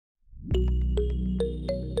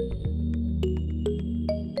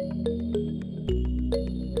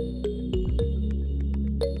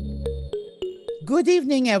Good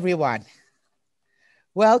evening, everyone.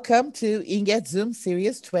 Welcome to Inget Zoom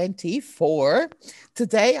Series 24.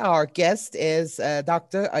 Today, our guest is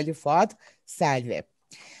Dr. Ali Fuat Selvi.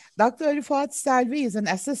 Dr. Ali Fuat Selvi is an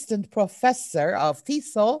assistant professor of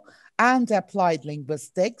TESOL and applied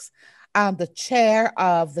linguistics and the chair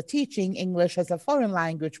of the Teaching English as a Foreign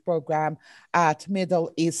Language program at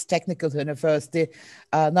Middle East Technical University,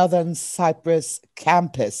 Northern Cyprus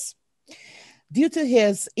campus. Due to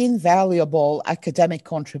his invaluable academic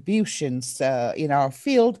contributions in our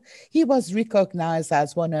field, he was recognized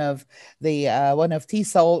as one of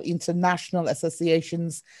TESOL International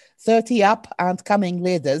Association's 30 up and coming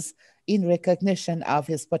leaders in recognition of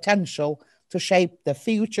his potential to shape the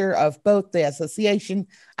future of both the association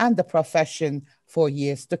and the profession for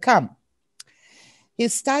years to come.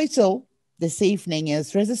 His title this evening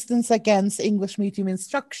is Resistance Against English Medium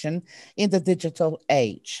Instruction in the Digital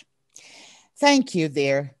Age. Thank you,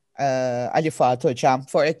 dear Ali Fuat Hocam,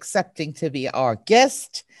 for accepting to be our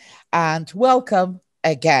guest, and welcome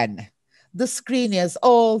again. The screen is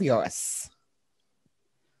all yours.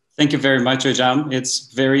 Thank you very much, Hocam.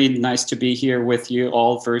 It's very nice to be here with you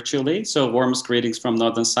all virtually. So warmest greetings from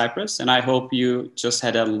Northern Cyprus, and I hope you just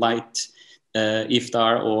had a light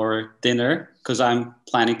iftar or dinner, because I'm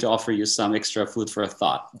planning to offer you some extra food for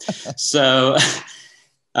thought. So.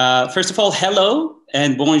 First of all, hello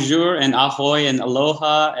and bonjour and ahoy and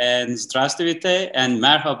aloha and zdravstvuyte and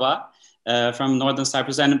merhaba from Northern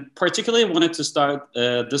Cyprus. And particularly wanted to start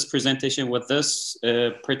this presentation with this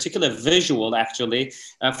particular visual, actually,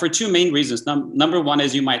 for two main reasons. Number one,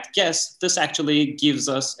 as you might guess, this actually gives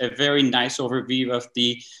us a very nice overview of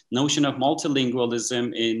the notion of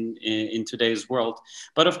multilingualism in today's world.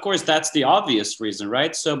 But of course, that's the obvious reason,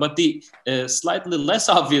 right? So, but the slightly less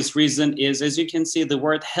obvious reason is, as you can see, the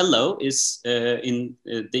word hello is in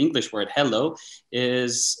the English word hello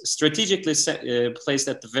is strategically placed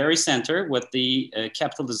at the very center with the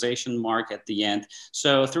capitalization mark at the end.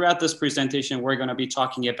 So throughout this presentation, we're going to be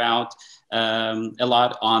talking about a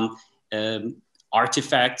lot on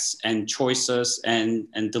artifacts and choices and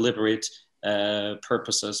deliberate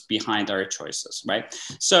purposes behind our choices, right?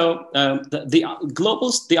 So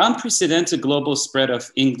the unprecedented global spread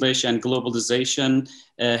of English and globalization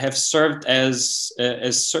have served as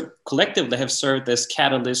collectively have served as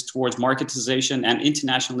catalysts towards marketization and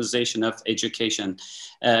internationalization of education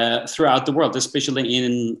throughout the world, especially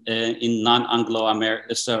in non-Anglo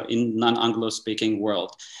speaking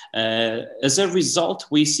world. As a result,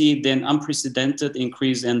 we see then unprecedented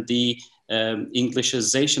increase in the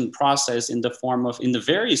Englishization process in the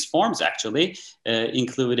various forms, actually,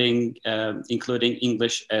 including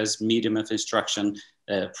English as medium of instruction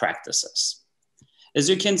practices. As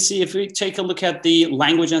you can see, if we take a look at the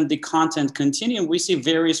language and the content continuum, we see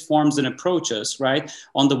various forms and approaches, right?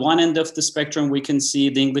 On the one end of the spectrum, we can see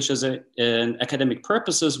the English as an academic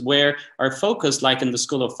purposes, where our focus, like in the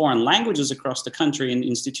School of Foreign Languages across the country in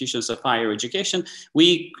institutions of higher education,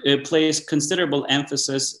 we place considerable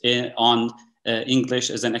emphasis on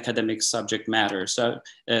English as an academic subject matter. So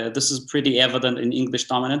this is pretty evident in English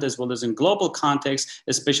dominant as well as in global context,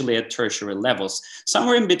 especially at tertiary levels.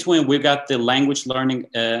 Somewhere in between, we've got the language learning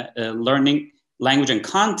language and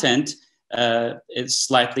content. It's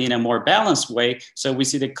slightly in a more balanced way. So we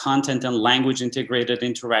see the content and language integrated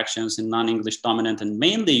interactions in non-English dominant and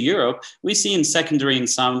mainly Europe. We see in secondary and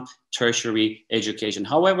some tertiary education.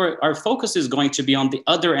 However, our focus is going to be on the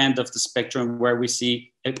other end of the spectrum, where we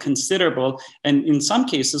see a considerable and in some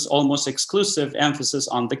cases almost exclusive emphasis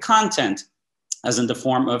on the content, as in the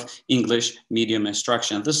form of English medium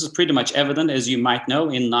instruction. This is pretty much evident, as you might know,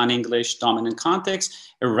 in non-English dominant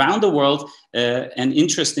contexts around the world, and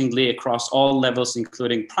interestingly across all levels,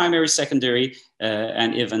 including primary, secondary,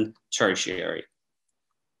 and even tertiary.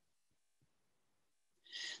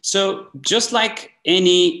 So just like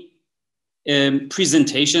any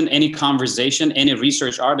presentation, any conversation, any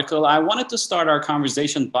research article, I wanted to start our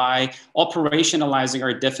conversation by operationalizing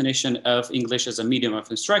our definition of English as a medium of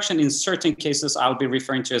instruction. In certain cases, I'll be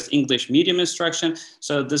referring to as English medium instruction.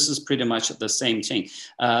 So this is pretty much the same thing.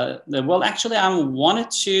 Well, actually, I wanted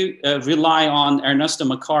to rely on Ernesto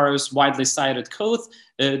Macaro's widely cited quote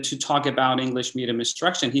to talk about English medium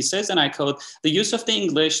instruction. He says, and I quote, "The use of the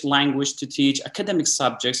English language to teach academic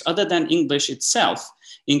subjects other than English itself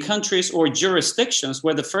in countries or jurisdictions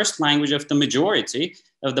where the first language of the majority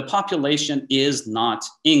of the population is not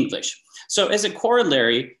English." So as a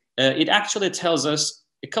corollary, it actually tells us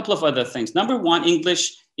a couple of other things. Number one,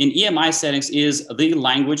 English in EMI settings is the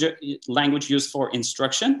language used for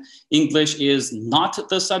instruction. English is not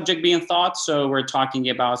the subject being taught. So we're talking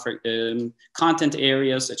about content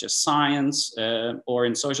areas such as science or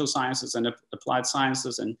in social sciences and applied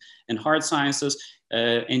sciences and hard sciences,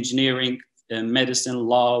 engineering, medicine,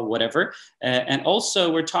 law, whatever. And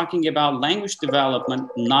also we're talking about language development,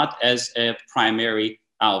 not as a primary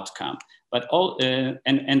outcome. But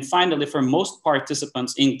and finally, for most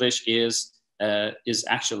participants, English is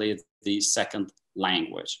actually the second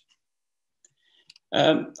language.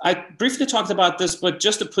 I briefly talked about this, but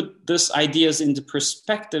just to put these ideas into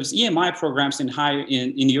perspectives, EMI programs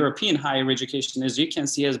in European higher education, as you can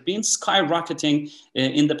see, has been skyrocketing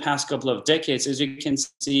in the past couple of decades. As you can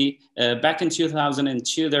see, back in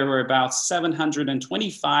 2002, there were about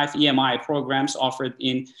 725 EMI programs offered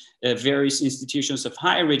in various institutions of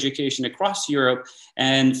higher education across Europe.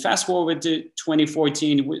 And fast forward to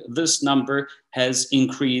 2014, this number has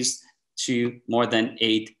increased to more than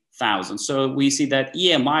 8,000. So we see that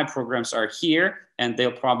EMI programs are here and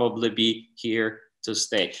they'll probably be here to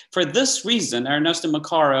stay. For this reason, Ernesto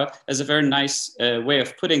Macara has a very nice way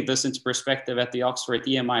of putting this into perspective at the Oxford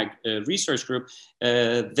EMI Research Group.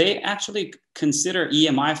 They actually consider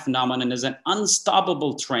EMI phenomenon as an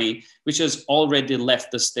unstoppable train which has already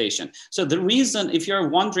left the station. So the reason, if you're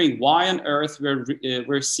wondering why on earth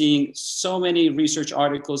we're seeing so many research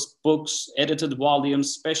articles, books, edited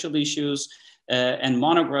volumes, special issues, and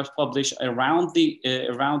monographs published around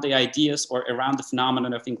the ideas or around the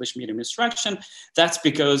phenomenon of English medium instruction, that's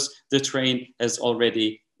because the train has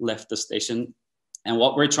already left the station. And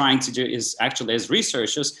what we're trying to do is actually, as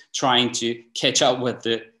researchers, trying to catch up with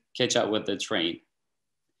the train.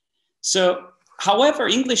 So, however,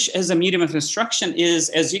 English as a medium of instruction is,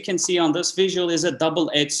 as you can see on this visual, is a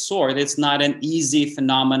double-edged sword. It's not an easy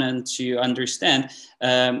phenomenon to understand.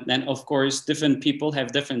 And of course, different people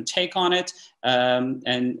have different take on it,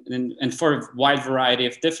 and for a wide variety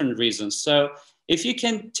of different reasons. So if you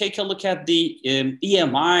can take a look at the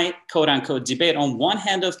EMI, quote unquote, debate, on one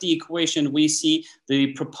hand of the equation, we see the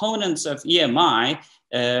proponents of EMI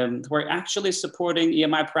who are actually supporting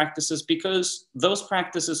EMI practices because those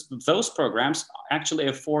programs actually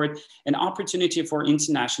afford an opportunity for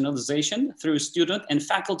internationalization through student and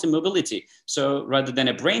faculty mobility. So rather than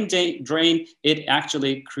a brain drain, it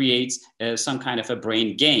actually creates some kind of a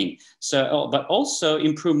brain gain. So, but also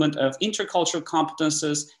improvement of intercultural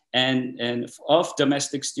competences and of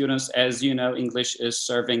domestic students. As you know, English is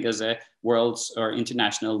serving as a world's or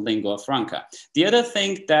international lingua franca. The other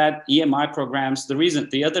thing that EMI programs,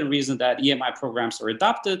 the other reason that EMI programs are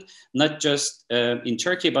adopted, not just in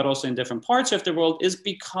Turkey, but also in different parts of the world, is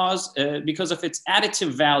because of its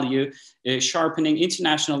additive value, sharpening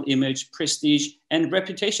international image, prestige, and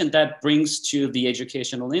reputation that brings to the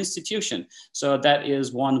educational institution. So that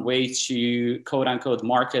is one way to, quote unquote,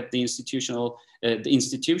 market the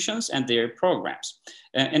institutions and their programs.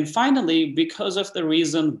 And finally, because of the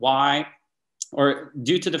reason why, or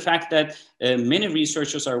due to the fact that many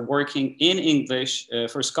researchers are working in English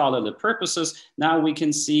for scholarly purposes, now we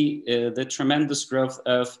can see the tremendous growth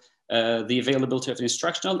of the availability of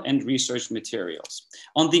instructional and research materials.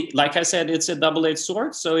 Like I said, it's a double-edged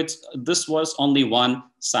sword, so this was only one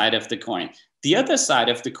side of the coin. The other side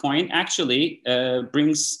of the coin actually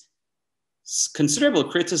brings considerable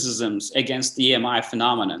criticisms against the EMI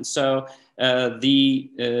phenomenon. So the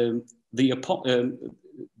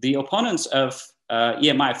opponents of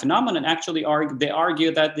EMI phenomenon actually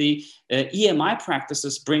argue that the EMI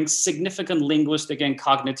practices bring significant linguistic and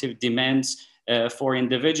cognitive demands for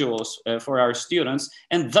individuals, for our students,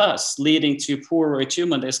 and thus leading to poorer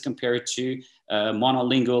achievement as compared to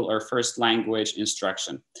monolingual or first language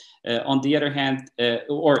instruction. On the other hand,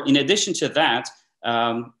 or in addition to that,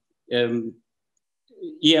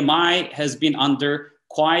 EMI has been under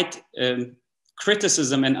quite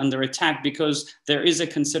criticism and under attack because there is a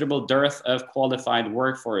considerable dearth of qualified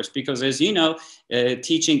workforce. Because as you know,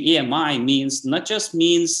 teaching EMI means not just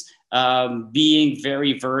being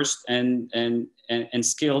very versed and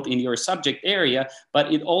skilled in your subject area,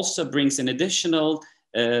 but it also brings an additional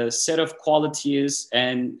set of qualities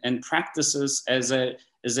and practices as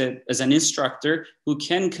an instructor who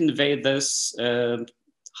can convey this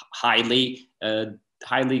highly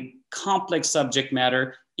complex subject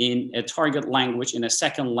matter in a target language, in a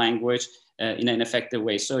second language, in an effective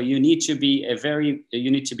way. So you need to be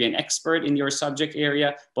an expert in your subject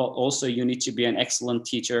area, but also you need to be an excellent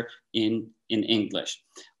teacher in English.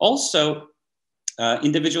 Also,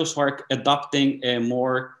 individuals who are adopting a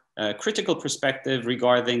more critical perspective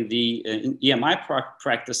regarding the EMI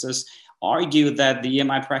practices argue that the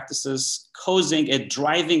EMI practices causing a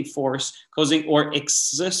driving force, causing or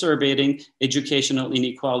exacerbating educational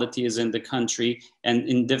inequalities in the country and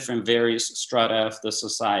in different various strata of the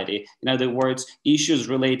society. In other words, issues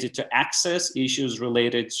related to access, issues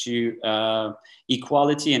related to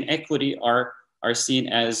equality and equity are seen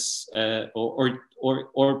as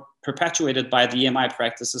or perpetuated by the EMI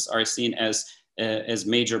practices are seen as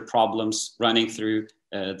major problems running through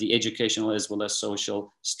the educational as well as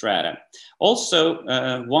social strata. Also,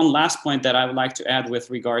 one last point that I would like to add with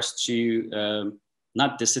regards to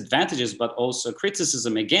not disadvantages, but also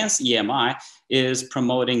criticism against EMI is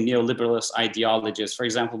promoting neoliberalist ideologies. For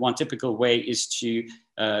example, one typical way is to,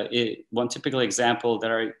 one typical example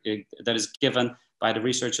that is given by the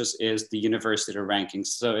researchers is the university rankings.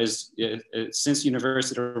 So since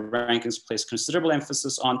university rankings place considerable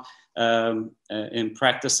emphasis on in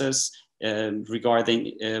practices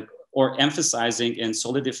regarding or emphasizing and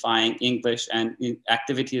solidifying English and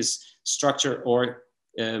activities structure or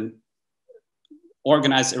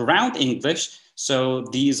organized around English. So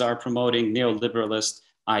these are promoting neoliberalist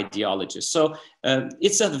ideologies. So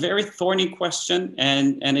it's a very thorny question,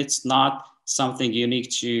 and it's not something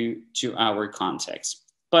unique to our context.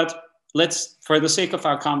 But let's, for the sake of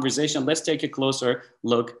our conversation, let's take a closer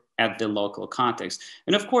look at the local context.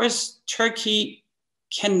 And of course, Turkey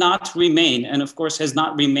cannot remain, and of course has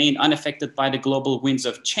not remained unaffected by the global winds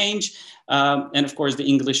of change. And of course, the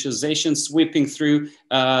Englishization sweeping through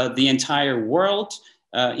the entire world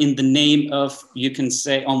in the name of, you can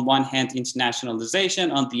say, on one hand,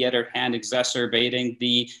 internationalization, on the other hand, exacerbating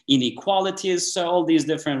the inequalities. So all these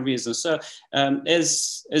different reasons. So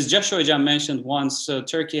as Joshua Hocam mentioned once, so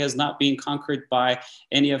Turkey has not been conquered by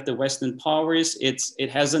any of the Western powers. It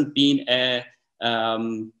hasn't been a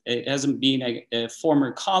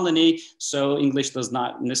former colony, so English does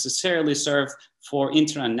not necessarily serve for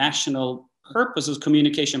international purposes,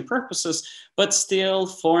 communication purposes, but still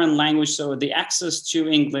foreign language. So the access to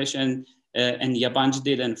English and yabancı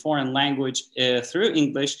dil and foreign language through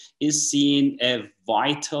English is seen a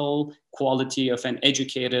vital quality of an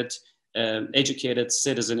educated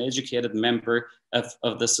citizen, educated member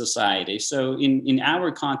of the society. So in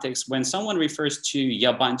our context, when someone refers to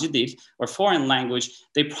yabancı dil or foreign language,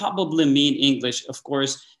 they probably mean English. Of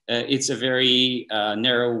course, it's a very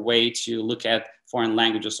narrow way to look at foreign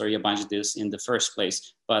languages or yabancı dils in the first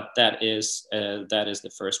place, but that is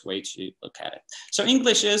the first way to look at it. So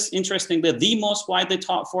English is, interestingly, the most widely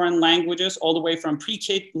taught foreign languages, all the way from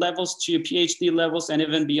pre-K levels to PhD levels and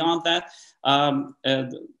even beyond that.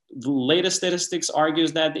 The latest statistics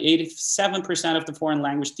argues that 87% of the foreign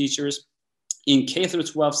language teachers in K through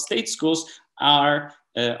 12 state schools are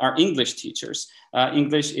English teachers.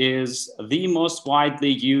 English is the most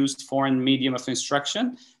widely used foreign medium of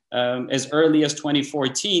instruction. As early as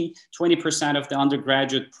 2014, 20% of the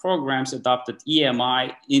undergraduate programs adopted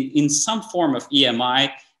EMI in some form of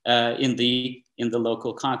EMI in the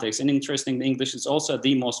local context. And interestingly, English is also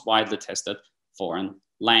the most widely tested foreign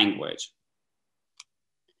language.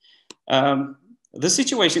 The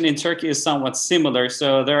situation in Turkey is somewhat similar.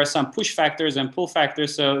 So there are some push factors and pull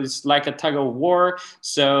factors. So it's like a tug of war.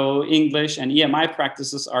 So English and EMI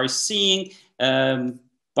practices are seen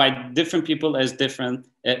by different people as different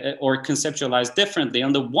or conceptualized differently.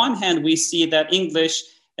 On the one hand, we see that English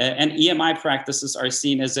and EMI practices are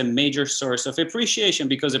seen as a major source of appreciation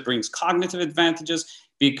because it brings cognitive advantages,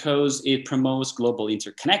 because it promotes global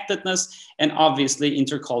interconnectedness, and obviously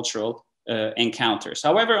intercultural encounters.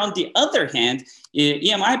 However, on the other hand,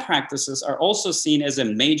 EMI practices are also seen as a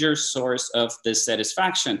major source of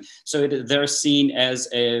dissatisfaction. So they're seen as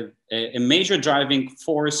a major driving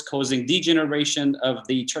force causing degeneration of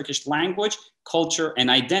the Turkish language, culture, and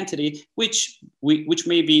identity, which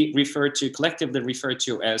may be collectively referred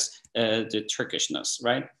to as the Turkishness,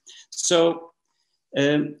 right? So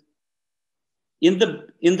in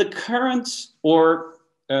the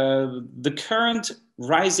current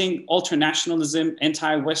rising ultranationalism,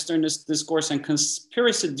 anti-Westernist discourse, and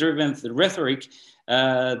conspiracy-driven rhetoric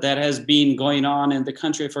that has been going on in the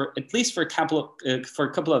country for at least for a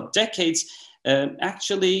couple of decades,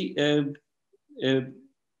 actually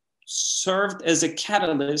served as a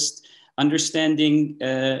catalyst, understanding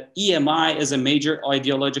EMI as a major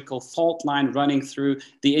ideological fault line running through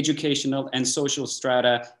the educational and social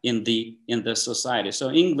strata in the society. So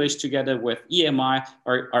English, together with EMI,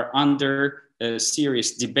 are under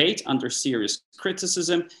serious debate, under serious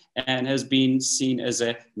criticism, and has been seen as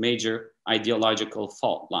a major ideological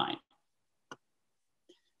fault line.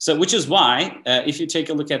 So, which is why, if you take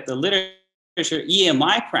a look at the literature,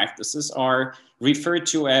 EMI practices are referred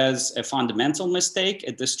to as a fundamental mistake,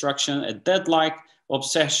 a destruction, a deadlock,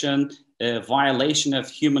 obsession, violation of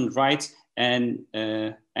human rights, and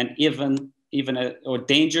or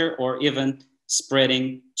danger, or even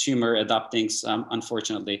spreading tumor, adopting some,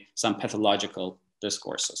 unfortunately, some pathological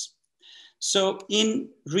discourses. So in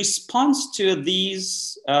response to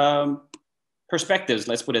these perspectives,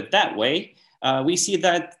 let's put it that way, we see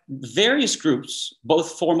that various groups,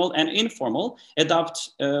 both formal and informal,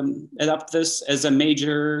 adopt this as a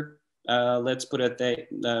major, let's put it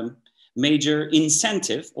that, major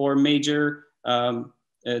incentive or major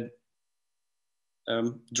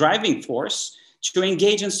driving force to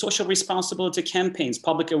engage in social responsibility campaigns,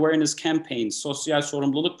 public awareness campaigns, sosyal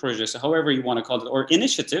sorumluluk projesi, however you want to call it, or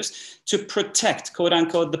initiatives to protect, quote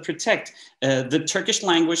unquote, the Turkish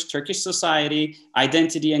language, Turkish society,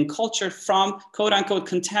 identity, and culture from, quote unquote,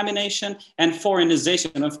 contamination and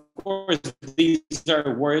foreignization. Of course, these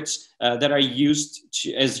are words that are used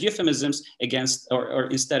as euphemisms against, or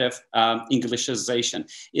instead of Englishization.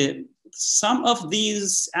 Some of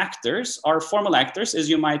these actors are formal actors, as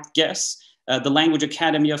you might guess. The language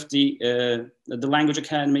academy of the language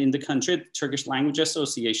academy in the country, the Turkish Language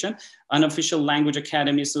Association, unofficial language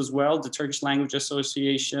academies as well, the Turkish Language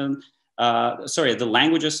Association, the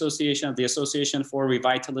Language Association, the Association for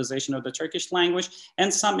Revitalization of the Turkish Language,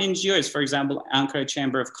 and some NGOs, for example, Ankara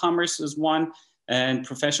Chamber of Commerce is one, and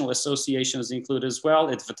professional associations include as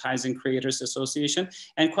well, Advertising Creators Association,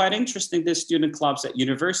 and quite interesting, the student clubs at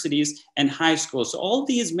universities and high schools. So all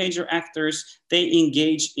these major actors, they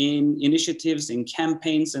engage in initiatives, in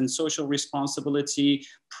campaigns, and social responsibility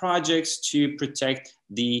projects to protect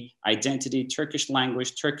the identity, Turkish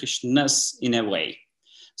language, Turkishness in a way.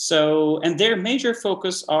 So, and their major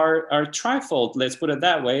focus are trifold, let's put it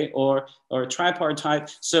that way, or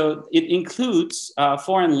tripartite. So it includes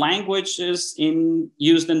foreign languages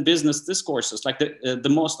used in business discourses. Like the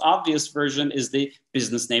most obvious version is the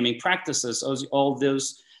business naming practices. All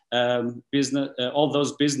those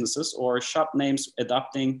businesses or shop names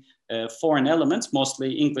adopting foreign elements,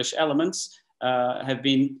 mostly English elements, have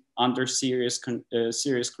been under serious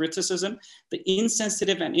criticism. The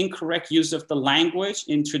insensitive and incorrect use of the language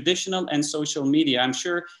in traditional and social media. I'm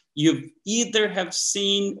sure you've either have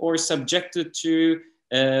seen or subjected to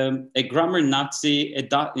a grammar Nazi,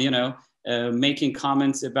 making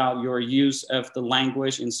comments about your use of the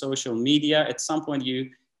language in social media. At some point,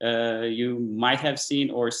 you might have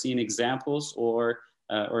seen examples or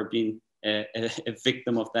been a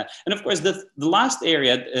victim of that. And of course, the last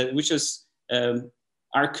area, which is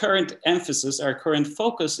our current emphasis, our current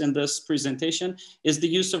focus in this presentation, is the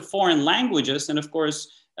use of foreign languages. And of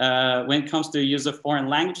course, when it comes to the use of foreign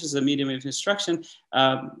languages as a medium of instruction,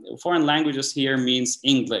 foreign languages here means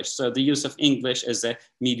English. So the use of English as a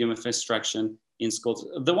medium of instruction in schools.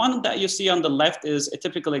 The one that you see on the left is a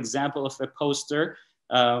typical example of a poster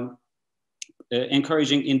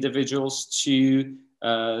encouraging individuals to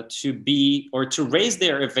be, or to raise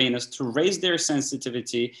their awareness, to raise their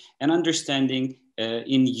sensitivity and understanding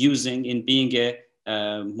in being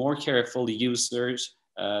a more careful users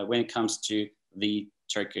when it comes to the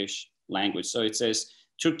Turkish language. So it says,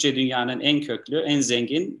 Türkçe dünyanın en köklü, en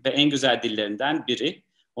zengin ve en güzel dillerinden biri.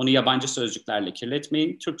 Onu yabancı sözcüklerle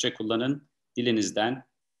kirletmeyin. Türkçe kullanın, dilinizden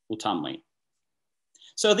utanmayın.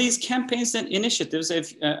 So these campaigns and initiatives,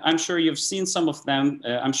 I'm sure you've seen some of them.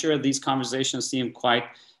 I'm sure these conversations seem quite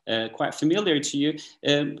familiar to you.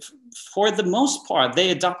 For the most part,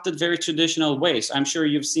 they adopted very traditional ways. I'm sure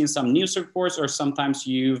you've seen some news reports, or sometimes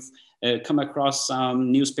you've come across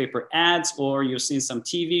some newspaper ads, or you've seen some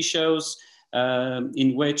TV shows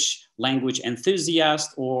in which language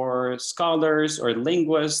enthusiasts or scholars or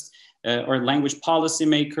linguists or language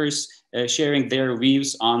policymakers sharing their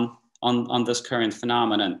views on this current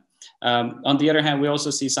phenomenon. On the other hand, we also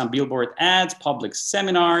see some billboard ads, public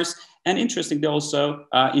seminars, and interestingly also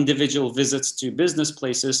individual visits to business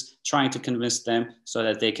places trying to convince them so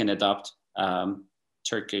that they can adopt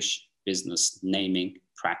Turkish business naming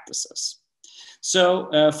practices. So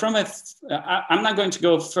I'm not going to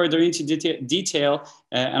go further into detail,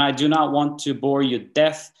 and I do not want to bore you to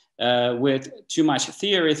death with too much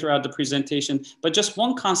theory throughout the presentation, but just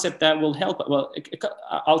one concept that will help. Well,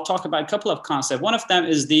 I'll talk about a couple of concepts. One of them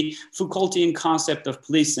is the Foucaultian concept of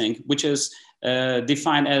policing, which is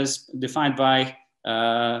defined by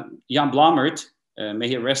Jan Blommaert, may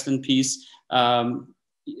he rest in peace,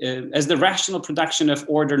 as the rational production of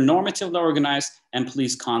order, normatively organized, and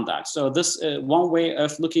police conduct. So this one way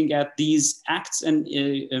of looking at these acts and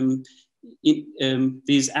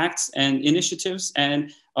initiatives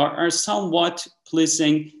and are somewhat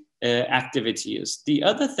policing activities. The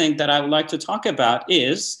other thing that I would like to talk about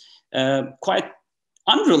is quite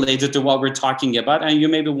unrelated to what we're talking about. And you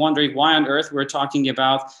may be wondering why on earth we're talking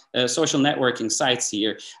about social networking sites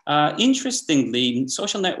here. Interestingly,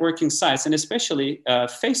 social networking sites, and especially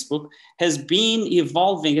Facebook, has been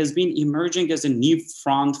evolving, has been emerging as a new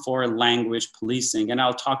front for language policing. And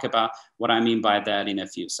I'll talk about what I mean by that in a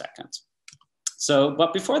few seconds. So,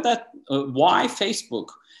 but before that, why Facebook?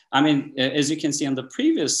 I mean, as you can see on the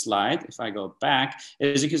previous slide, if I go back,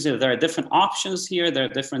 as you can see, there are different options here. There are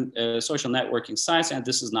different social networking sites, and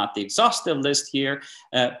this is not the exhaustive list here,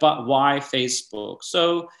 but why Facebook?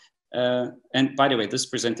 So, and by the way, this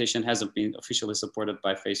presentation hasn't been officially supported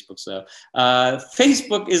by Facebook. So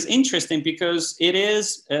Facebook is interesting because it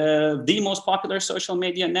is the most popular social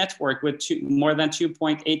media network with more than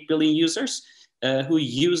 2.8 billion users. Who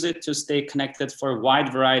use it to stay connected for a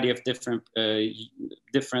wide variety of different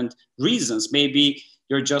reasons. Maybe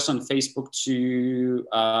you're just on Facebook to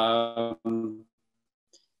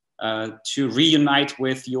reunite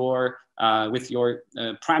with your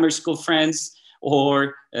primary school friends,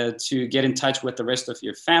 or to get in touch with the rest of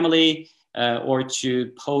your family, or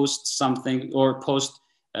to post something, or post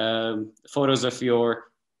photos of your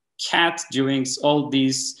cat doing all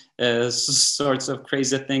these sorts of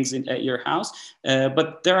crazy things at your house.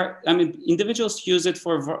 But there are, I mean, individuals use it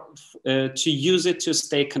to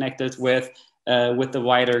stay connected with the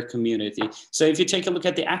wider community. So if you take a look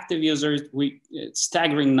at the active users,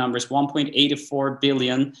 staggering numbers, 1.84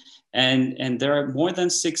 billion, and there are more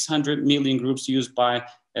than 600 million groups used by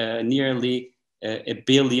nearly 1.5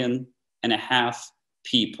 billion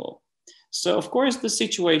people. So of course the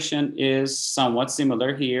situation is somewhat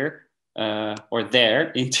similar here or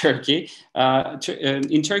there in Turkey.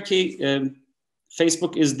 In Turkey,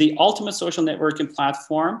 Facebook is the ultimate social networking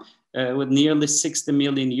platform with nearly 60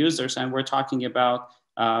 million users, and we're talking about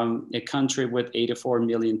a country with 84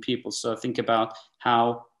 million people. So think about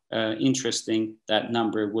how interesting that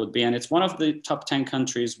number would be, and it's one of the top 10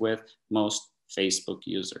 countries with most Facebook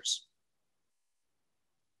users.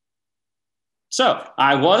 So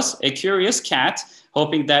I was a curious cat,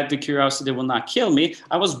 hoping that the curiosity will not kill me.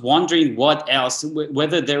 I was wondering what else,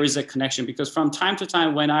 whether there is a connection, because from time to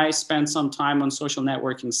time when I spend some time on social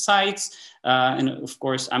networking sites, and of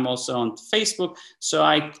course I'm also on Facebook, so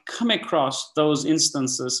I come across those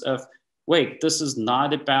instances of, wait, this is an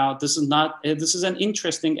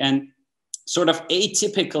interesting and sort of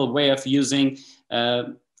atypical way of using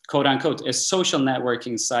quote unquote, a social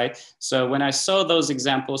networking site. So when I saw those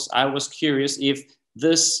examples, I was curious if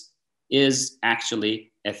this is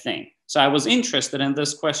actually a thing. So I was interested in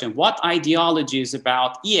this question: what ideologies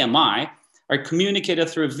about EMI are communicated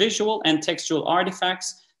through visual and textual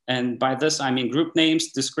artifacts? And by this, I mean group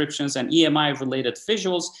names, descriptions, and EMI related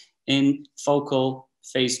visuals in focal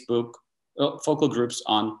groups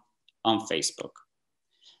on Facebook.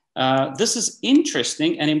 This is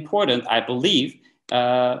interesting and important, I believe,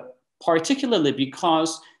 particularly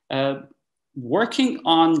because working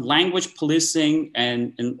on language policing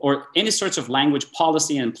or any sorts of language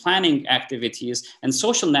policy and planning activities and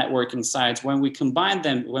social networking sites, when we combine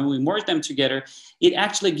them, when we merge them together, it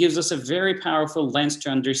actually gives us a very powerful lens to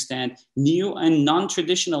understand new and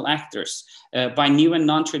non-traditional actors. By new and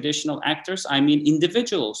non-traditional actors, I mean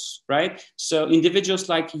individuals, right? So individuals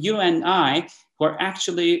like you and I, who are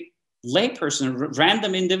actually layperson,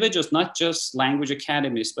 random individuals, not just language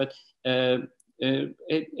academies, but a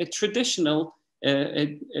traditional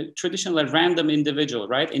random individual,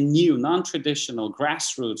 right? A new, non-traditional,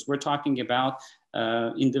 grassroots. We're talking about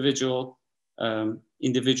individual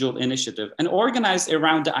initiative, and organized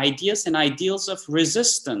around the ideas and ideals of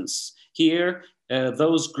resistance. Here,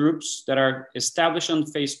 those groups that are established on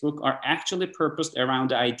Facebook are actually purposed around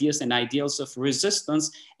the ideas and ideals of resistance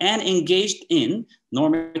and engaged in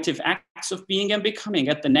normative acts of being and becoming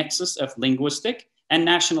at the nexus of linguistic and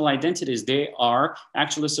national identities. They are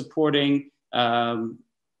actually supporting a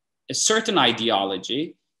certain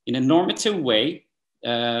ideology in a normative way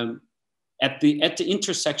at the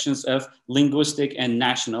intersections of linguistic and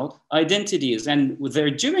national identities. And they're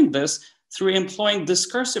doing this through employing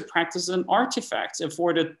discursive practices and artifacts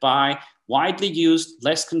afforded by widely used,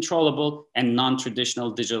 less controllable, and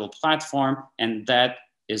non-traditional digital platform, and that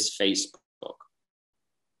is Facebook.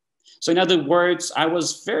 So in other words, I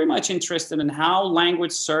was very much interested in how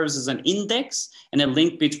language serves as an index and a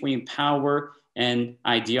link between power and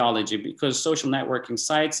ideology, because social networking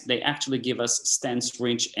sites, they actually give us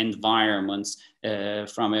stance-rich environments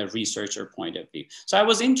from a researcher point of view. So I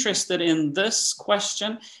was interested in this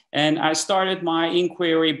question, and I started my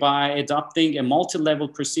inquiry by adopting a multi-level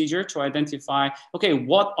procedure to identify, okay,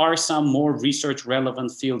 what are some more research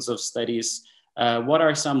relevant fields of studies what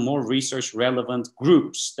are some more research relevant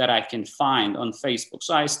groups that I can find on Facebook.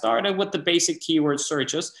 So I started with the basic keyword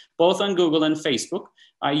searches, both on Google and Facebook.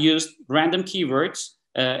 I used random keywords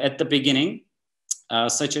at the beginning,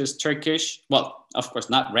 such as Turkish, well, of course,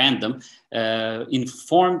 not random,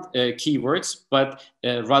 informed keywords, but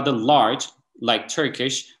rather large, like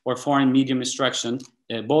Turkish or foreign medium instruction,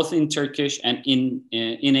 both in Turkish and in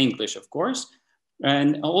English, of course.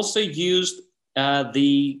 And also used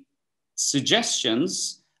the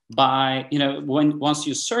suggestions by, when once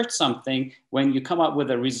you search something, when you come up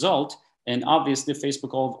with a result, and obviously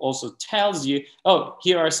Facebook also tells you, oh,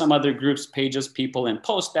 here are some other groups, pages, people, and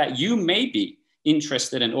posts that you may be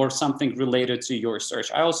interested in, or something related to your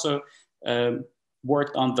search. I also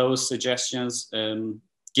worked on those suggestions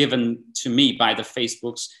given to me by the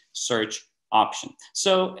Facebook's search option.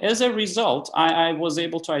 So as a result, I was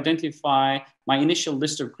able to identify my initial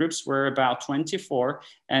list of groups were about 24.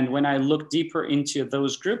 And when I looked deeper into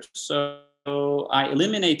those groups, so I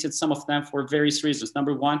eliminated some of them for various reasons.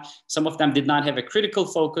 Number one, some of them did not have a critical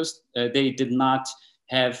focus. They did not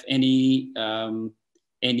have any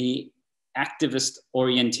activist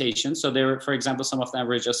orientation. So there were, for example, some of them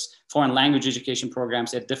were just foreign language education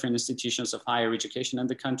programs at different institutions of higher education in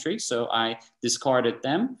the country. So I discarded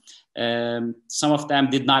them. Some of them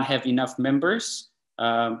did not have enough members.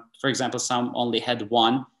 For example, some only had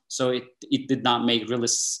one. So it did not make really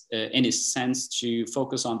any sense to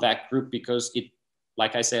focus on that group, because it,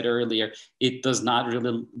 like I said earlier, it does not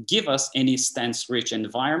really give us any stance-rich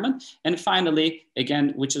environment. And finally,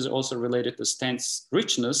 again, which is also related to stance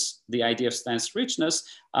richness, the idea of stance richness,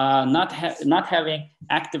 not having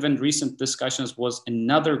active and recent discussions was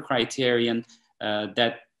another criterion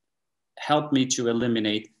that helped me to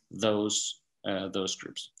eliminate those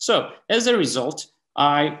groups. So as a result,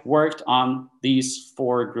 I worked on these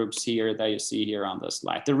 4 groups here that you see here on the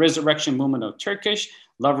slide. The Resurrection Movement of Turkish,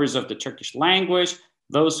 lovers of the Turkish language,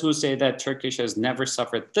 those who say that Turkish has never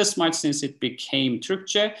suffered this much since it became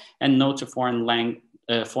Türkçe, and no to foreign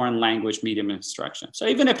language medium instruction. So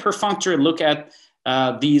even a perfunctory look at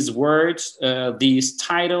these words, these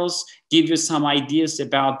titles, give you some ideas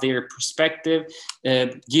about their perspective,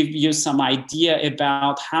 give you some idea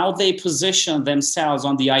about how they position themselves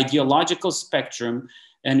on the ideological spectrum,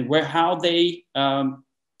 and how they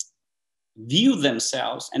view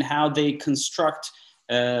themselves, and how they construct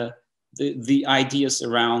the ideas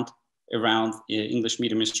around English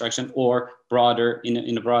medium instruction, or broader,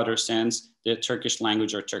 in a broader sense, the Turkish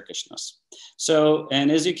language or Turkishness. So,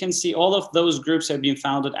 and as you can see, all of those groups have been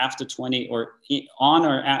founded after in or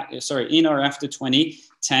after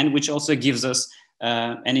 2010, which also gives us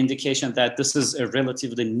an indication that this is a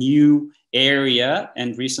relatively new area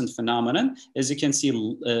and recent phenomenon. As you can see,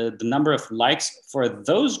 the number of likes for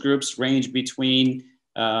those groups range between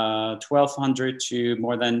 1,200 to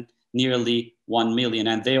more than nearly 1 million,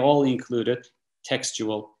 and they all included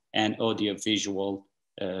textual and audiovisual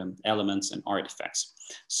elements and artifacts.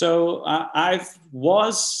 So I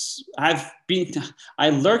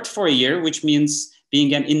lurked for a year, which means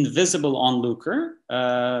being an invisible onlooker,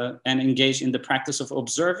 and engaged in the practice of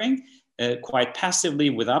observing quite passively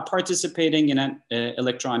without participating in an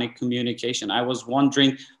electronic communication. I was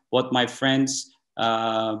wondering what my friends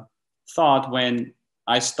thought when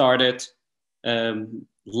I started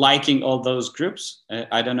liking all those groups.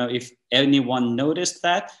 I don't know if anyone noticed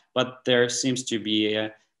that, but there seems to be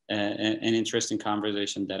an interesting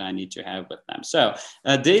conversation that I need to have with them. So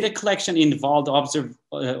data collection involved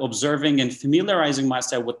observing and familiarizing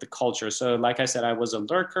myself with the culture. So like I said, I was a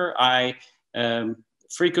lurker. I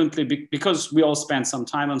frequently, because we all spend some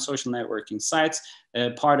time on social networking sites,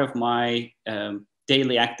 part of my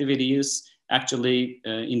daily activities actually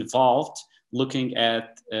involved looking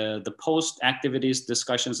at the post activities,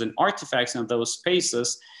 discussions, and artifacts in those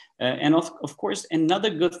spaces. And of course, another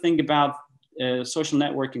good thing about social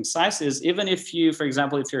networking sites is, even if you, for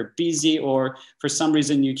example, if you're busy or for some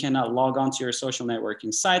reason you cannot log on to your social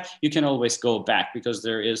networking site, you can always go back, because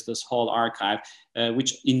there is this whole archive,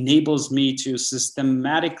 which enables me to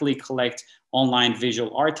systematically collect online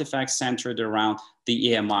visual artifacts centered around the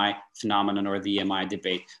EMI phenomenon or the EMI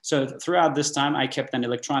debate. So throughout this time, I kept an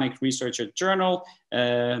electronic researcher journal,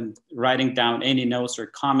 writing down any notes or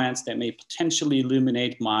comments that may potentially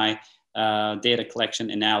illuminate my data collection,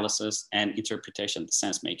 analysis, and interpretation, the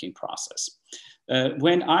sense-making process.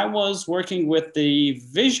 When I was working with the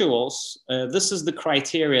visuals, this is the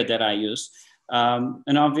criteria that I use.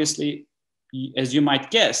 And obviously, as you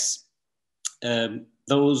might guess,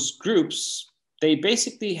 those groups, they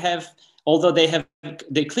basically have, although they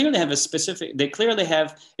clearly have a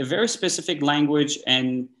very specific language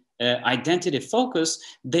and identity focus,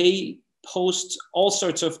 they post all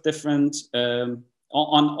sorts of different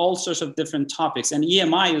on all sorts of different topics, and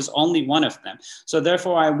EMI is only one of them. So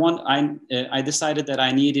therefore, I decided that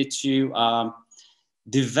I needed to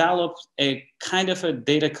develop a kind of a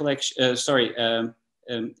data collection.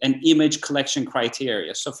 An image collection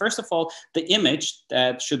criteria. So first of all, the image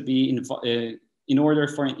that should be in order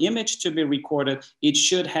for an image to be recorded, it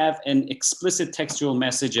should have an explicit textual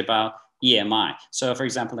message about EMI. So for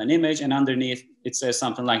example, an image, and underneath it says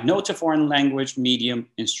something like no to foreign language medium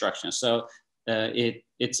instruction. So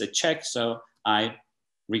it's a check. So I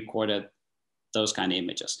recorded those kind of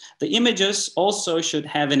images. The images also should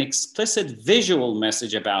have an explicit visual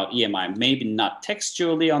message about EMI, maybe not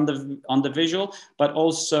textually on the visual, but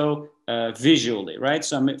also visually, right?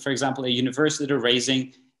 So for example, a university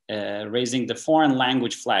raising the foreign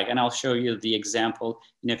language flag, and I'll show you the example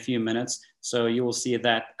in a few minutes. So you will see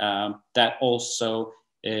that that also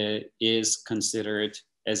is considered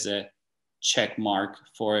as a check mark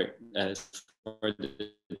for the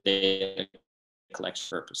data collection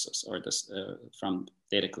purposes, or this from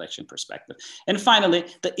data collection perspective. And finally,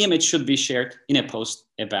 the image should be shared in a post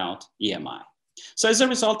about EMI. So as a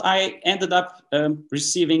result, I ended up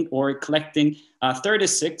receiving or collecting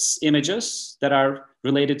 36 images that are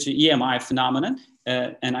related to EMI phenomenon,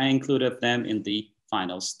 and I included them in the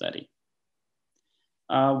final study.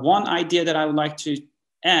 One idea that I would like to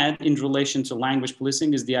add in relation to language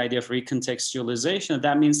policing is the idea of recontextualization.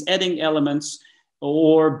 That means adding elements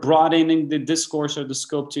or broadening the discourse or the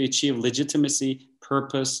scope to achieve legitimacy,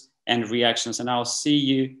 purpose, and reactions. And I'll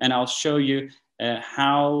show you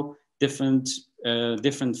how different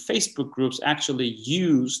Facebook groups actually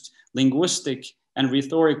used linguistic and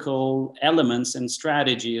rhetorical elements and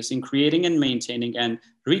strategies in creating and maintaining and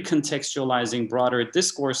recontextualizing broader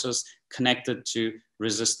discourses connected to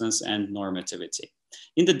resistance and normativity.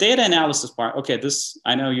 In the data analysis part, okay, this,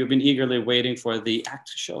 I know you've been eagerly waiting for the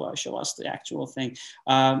show us the actual thing.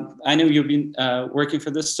 I know you've been working for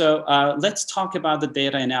this. So let's talk about the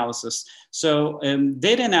data analysis. So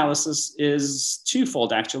data analysis is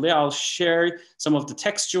twofold, actually. I'll share some of the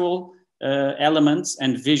textual elements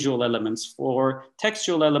and visual elements. For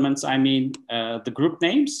textual elements, I mean the group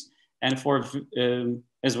names, and for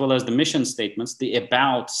as well as the mission statements, the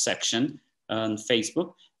about section on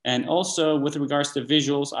Facebook. And also with regards to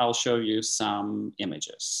visuals, I'll show you some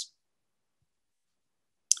images.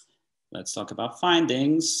 Let's talk about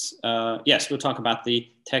findings. Yes, we'll talk about the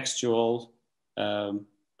textual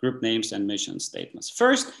group names and mission statements.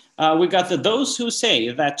 First, we got those who say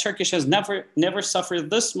that Turkish has never suffered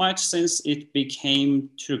this much since it became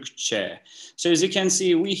Türkçe. So as you can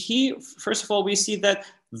see, first of all, we see that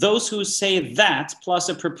those who say that plus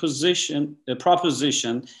a proposition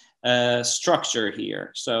structure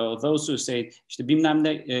here. So those who say işte bilmem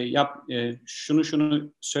ne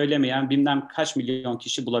şunu söylemeyen bilmem kaç milyon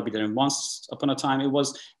kişi bulabilirim. Once upon a time, it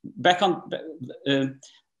was back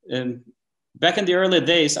in the early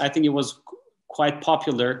days, I think it was quite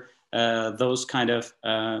popular, those kind of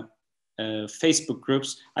Facebook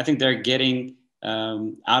groups. I think they're getting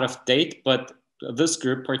out of date, but this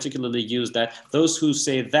group particularly used that, those who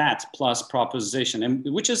say that plus proposition, and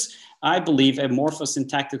which is, I believe, a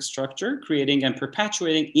morphosyntactic structure, creating and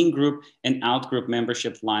perpetuating in-group and out-group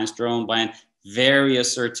membership lines drawn by a very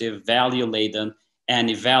assertive, value-laden, and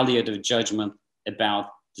evaluative judgment about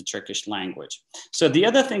the Turkish language. So the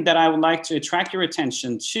other thing that I would like to attract your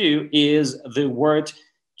attention to is the word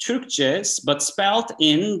Türkçe, but spelled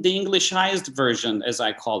in the Englishized version, as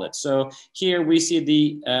I call it. So here we see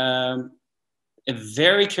a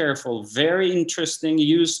very careful, very interesting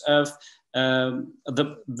use of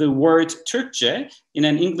the word Türkçe in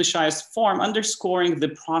an Englishized form, underscoring the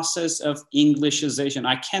process of Englishization.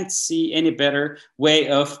 I can't see any better way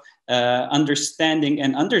of understanding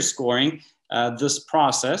and underscoring this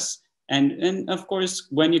process. And of course,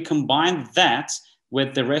 when you combine that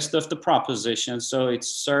with the rest of the proposition, so it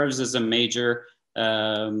serves as a major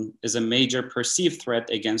perceived threat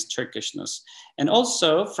against Turkishness. And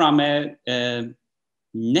also from a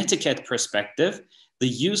netiquette perspective, the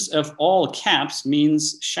use of all caps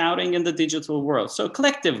means shouting in the digital world. So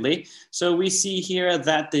collectively, so we see here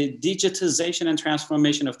that the digitization and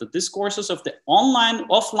transformation of the discourses of the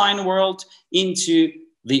offline world into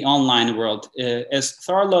the online world, as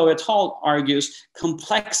Thurlow et al. Argues,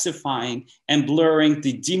 complexifying and blurring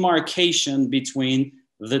the demarcation between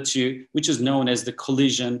the two, which is known as the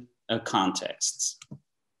collision of contexts.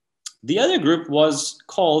 The other group was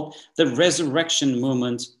called the resurrection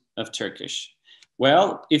movement of Turkish.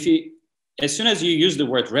 Well, as soon as you use the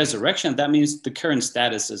word resurrection, that means the current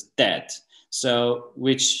status is dead. So,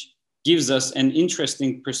 which gives us an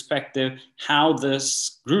interesting perspective how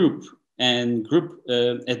this group and group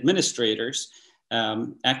administrators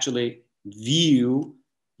actually view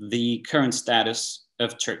the current status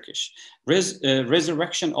of Turkish.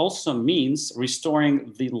 Resurrection also means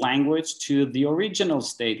restoring the language to the original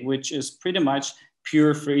state, which is pretty much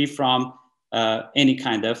pure, free from any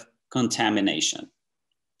kind of contamination.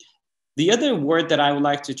 The other word that I would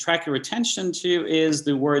like to track your attention to is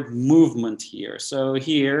the word movement here. So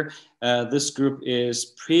here, this group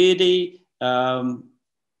is pretty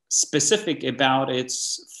specific about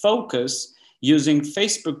its focus, using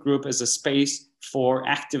Facebook group as a space for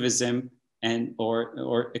activism and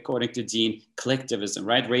or according to Dean, collectivism,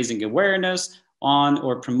 right? Raising awareness on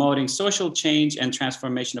or promoting social change and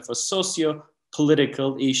transformation of a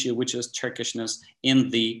socio-political issue, which is Turkishness in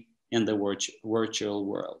the virtual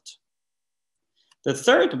world. The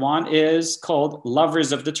third one is called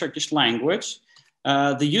Lovers of the Turkish Language.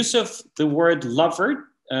 The use of the word lover,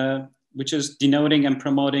 which is denoting and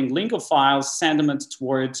promoting linguophiles' sentiment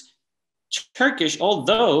towards Turkish,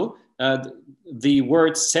 although the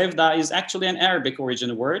word sevda is actually an Arabic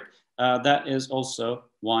origin word. That is also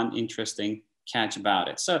one interesting catch about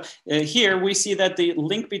it. So here we see that the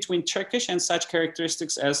link between Turkish and such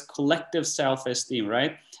characteristics as collective self-esteem,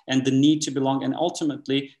 right? And the need to belong, and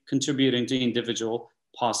ultimately contributing to individual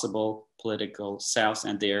possible political selves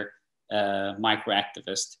and their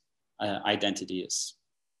microactivist identities.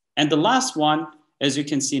 And the last one, as you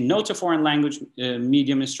can see, no to foreign language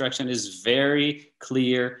medium instruction is very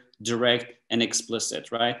clear, direct, and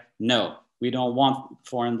explicit, right? No, we don't want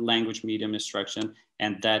foreign language medium instruction,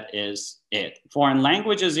 and that is it. Foreign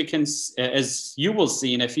language, as you will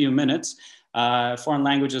see in a few minutes, foreign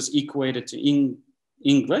language is equated to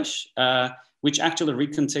English, which actually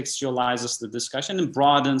recontextualizes the discussion and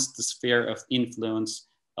broadens the sphere of influence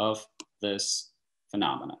of this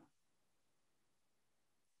phenomenon.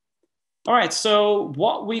 All right, so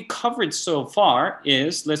what we covered so far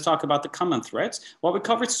is, let's talk about the common threads. What we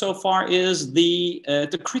covered so far is the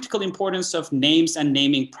critical importance of names and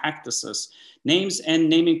naming practices. Names and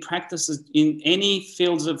naming practices in any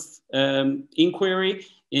fields of inquiry,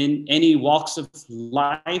 in any walks of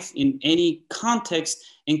life, in any context,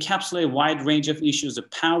 encapsulate a wide range of issues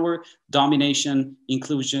of power, domination,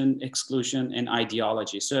 inclusion, exclusion, and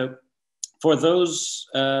ideology. So for those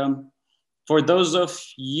of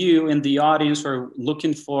you in the audience who are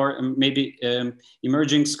looking for maybe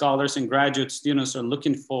emerging scholars and graduate students are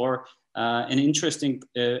looking for an interesting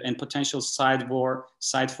and potential site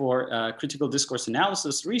for critical discourse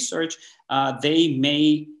analysis research, they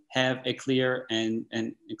may have a clear and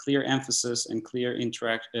a clear emphasis and clear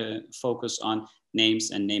focus on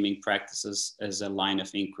names and naming practices as a line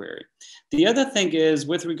of inquiry. The other thing is,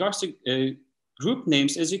 with regards to group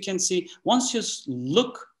names, as you can see, once you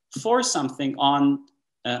look for something on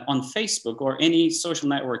Facebook or any social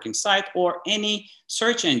networking site or any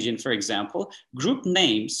search engine, for example, group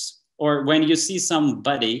names, or when you see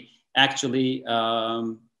somebody actually,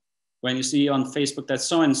 when you see on Facebook that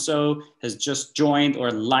so-and-so has just joined or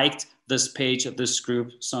liked this page of this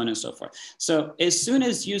group, so on and so forth. So as soon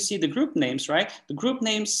as you see the group names, right, the group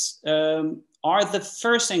names are the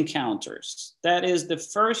first encounters. That is the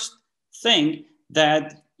first thing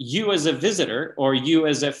that you as a visitor or you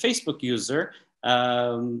as a Facebook user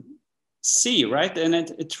see, right? And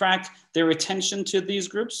it attracts their attention to these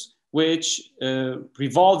groups, which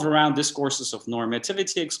revolve around discourses of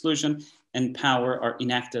normativity, exclusion, and power are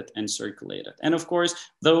enacted and circulated. And of course,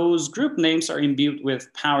 those group names are imbued with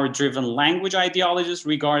power-driven language ideologies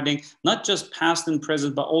regarding not just past and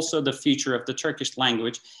present, but also the future of the Turkish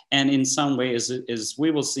language. And in some ways, as we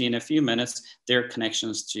will see in a few minutes, their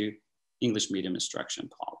connections to English medium instruction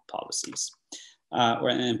policies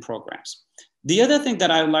and programs. The other thing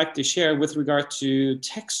that I would like to share with regard to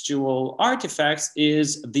textual artifacts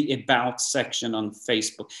is the About section on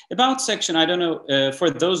Facebook. About section, I don't know,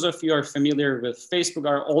 for those of you who are familiar with Facebook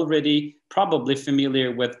are already probably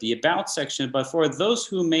familiar with the About section, but for those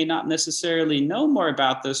who may not necessarily know more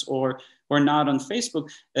about this or not on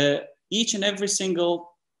Facebook, each and every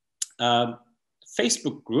single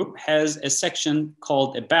Facebook group has a section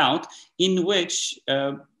called About, in which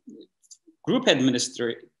group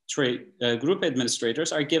administrators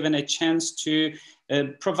are given a chance to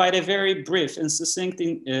provide a very brief and succinct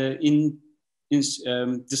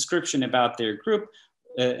description about their group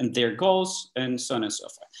and their goals and so on and so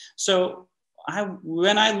forth. So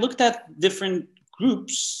when I looked at different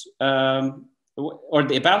groups or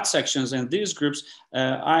the About sections in these groups,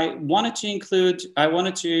 I wanted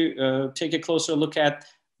to take a closer look at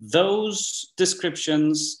those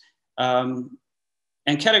descriptions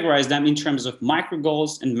and categorize them in terms of micro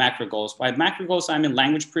goals and macro goals. By macro goals, I mean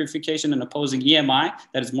language purification and opposing EMI,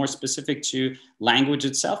 that is more specific to language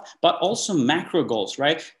itself, but also macro goals,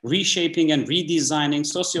 right? Reshaping and redesigning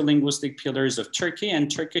sociolinguistic pillars of Turkey and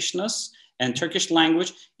Turkishness and Turkish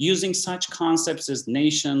language using such concepts as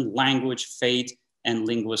nation, language, faith, and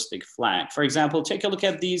linguistic flag. For example, take a look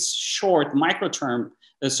at these micro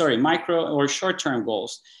or short-term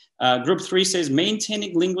goals. Group 3 says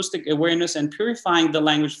maintaining linguistic awareness and purifying the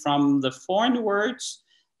language from the foreign words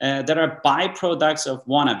that are byproducts of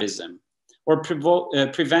wannabism, or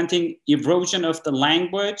preventing erosion of the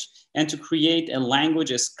language and to create a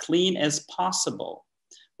language as clean as possible,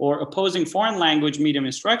 or opposing foreign language medium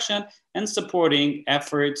instruction and supporting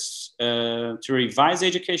efforts to revise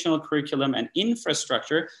educational curriculum and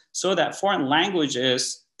infrastructure so that foreign language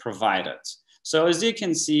is provided. So as you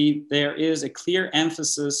can see, there is a clear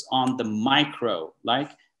emphasis on the micro,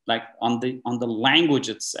 like on the language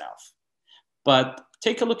itself. But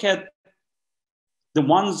take a look at the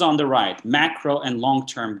ones on the right, macro and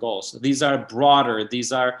long-term goals. These are broader,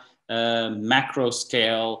 these are macro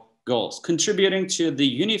scale goals, contributing to the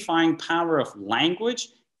unifying power of language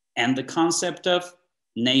and the concept of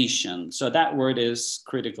nation. So that word is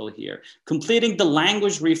critical here. Completing the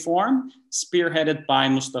language reform spearheaded by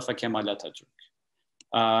Mustafa Kemal Atatürk.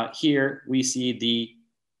 Here we see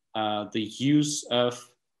the use of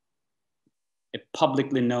a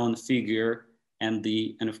publicly known figure and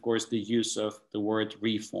of course the use of the word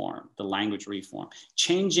reform, the language reform,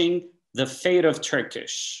 changing the fate of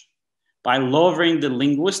Turkish by lowering the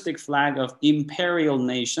linguistic flag of imperial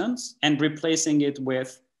nations and replacing it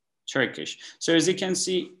with Turkish. So as you can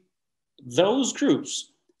see, those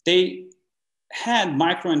groups, they had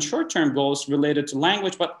micro and short-term goals related to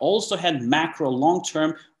language, but also had macro,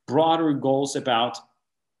 long-term, broader goals about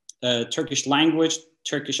Turkish language,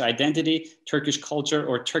 Turkish identity, Turkish culture,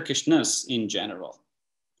 or Turkishness in general.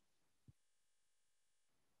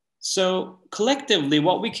 So collectively,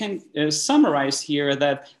 what we can summarize here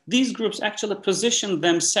that these groups actually position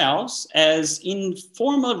themselves as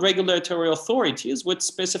informal regulatory authorities with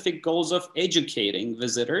specific goals of educating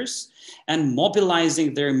visitors and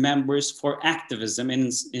mobilizing their members for activism.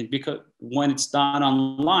 Because when it's done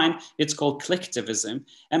online, it's called collectivism,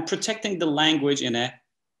 and protecting the language in a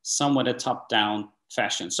somewhat a top-down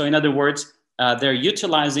fashion. So in other words, they're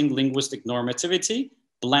utilizing linguistic normativity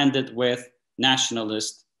blended with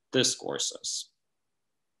nationalist discourses.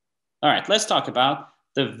 All right, let's talk about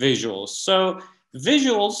the visuals. So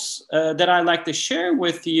visuals that I like to share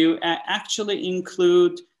with you actually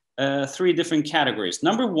include three different categories.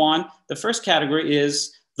 Number one, the first category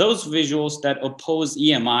is those visuals that oppose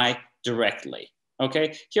EMI directly.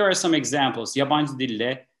 Okay, here are some examples. Yabancı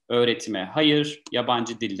dille öğretime hayır,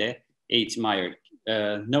 yabancı dille eğitime hayır.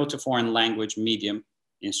 No to foreign language medium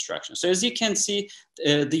instruction. So as you can see,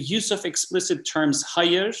 the use of explicit terms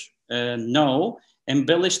hayır, no,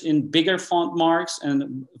 embellished in bigger font marks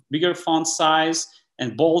and bigger font size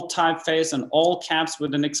and bold typeface and all caps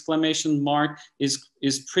with an exclamation mark is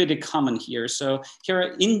pretty common here. So here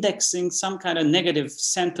are indexing some kind of negative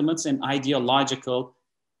sentiments and ideological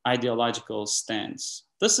stance.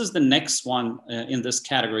 This is the next one in this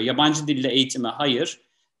category. Yabancı dille eğitime hayır,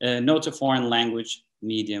 no to foreign language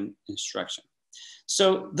medium instruction.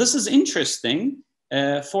 So this is interesting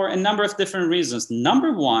for a number of different reasons.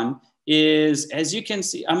 Number one is, as you can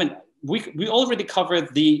see, I mean, we already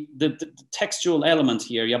covered the textual element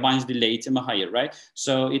here, yabancı dille eğitime hayır, right?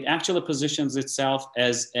 So it actually positions itself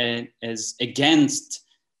as against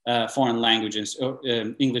foreign languages or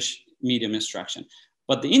English medium instruction.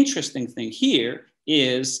 But the interesting thing here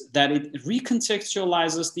is that it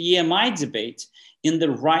recontextualizes the EMI debate in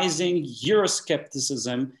the rising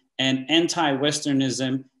Euroscepticism and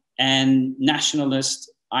anti-Westernism and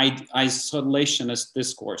nationalist isolationist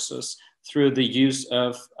discourses through the use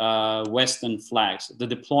of Western flags, the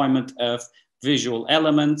deployment of visual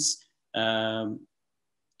elements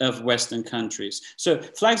of Western countries. So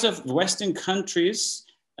flags of Western countries,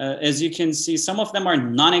 as you can see, some of them are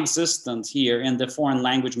non-existent here in the foreign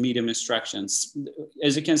language medium instructions.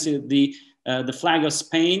 As you can see, the flag of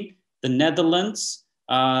Spain, the Netherlands,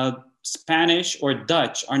 Spanish or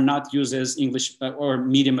Dutch are not used as English or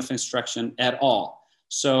medium of instruction at all.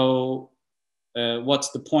 So what's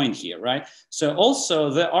the point here, right? So also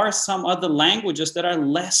there are some other languages that are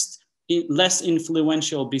less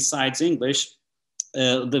influential besides English,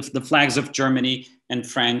 the flags of Germany and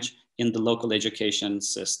French in the local education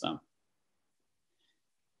system.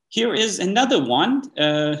 Here is another one.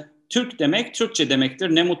 Türk demek, Türkçe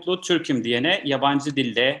demektir. Ne mutlu Türk'üm diyene, yabancı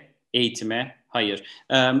dille eğitime hayır.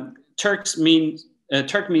 Turks mean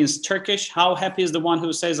Turk means Turkish. How happy is the one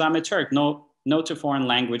who says I'm a Turk? No, no to foreign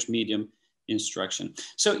language medium instruction.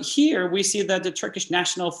 So here we see that the Turkish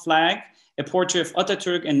national flag, a portrait of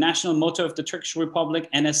Atatürk, and national motto of the Turkish Republic,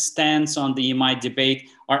 and a stance on the EMI debate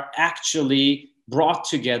are actually brought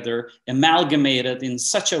together, amalgamated in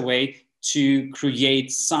such a way to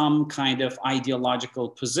create some kind of ideological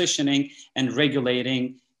positioning and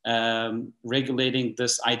regulating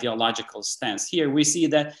this ideological stance. Here we see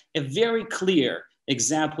that a very clear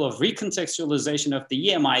example of recontextualization of the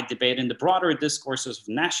EMI debate in the broader discourses of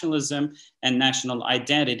nationalism and national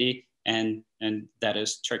identity, and that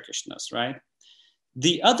is Turkishness, right?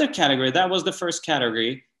 The other category, that was the first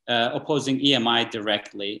category, opposing EMI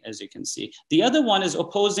directly, as you can see. The other one is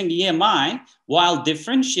opposing EMI while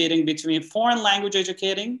differentiating between foreign language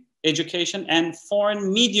education and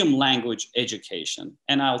foreign medium language education.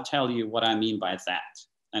 And I'll tell you what I mean by that.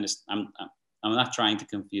 And I'm not trying to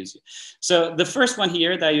confuse you. So the first one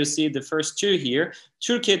here that you see, the first two here,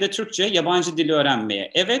 Türkiye'de Türkçe yabancı dil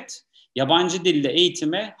öğrenmeye evet, yabancı dille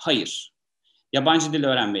eğitime hayır. Yabancı dil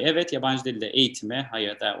öğrenmeye evet, yabancı dille eğitime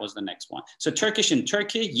hayır. That was the next one. So Turkish in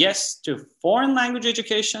Turkey, yes to foreign language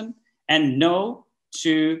education, and no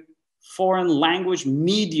to foreign language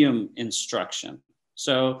medium instruction.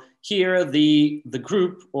 So here the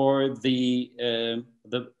group or the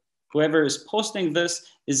whoever is posting this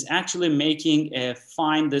is actually making a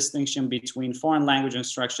fine distinction between foreign language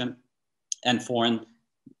instruction and foreign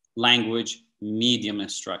language medium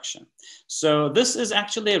instruction. So this is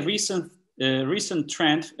actually a recent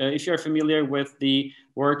trend. If you're familiar with the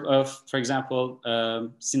work of, for example,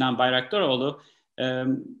 Sinan Bayraktaroğlu,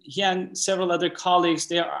 he and several other colleagues,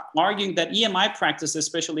 they are arguing that EMI practice,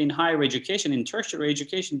 especially in higher education, in tertiary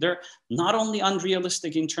education, they're not only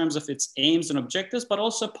unrealistic in terms of its aims and objectives, but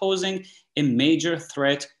also posing a major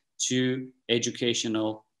threat to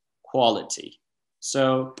educational quality.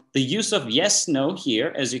 So the use of yes, no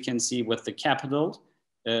here, as you can see with the capital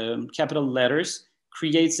letters,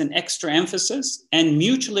 creates an extra emphasis and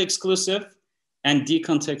mutually exclusive and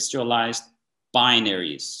decontextualized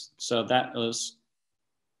binaries. So that was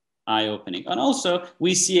eye-opening. And also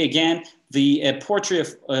we see again the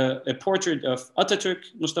portrait of Atatürk,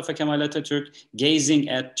 Mustafa Kemal Atatürk, gazing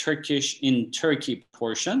at Turkish in Turkey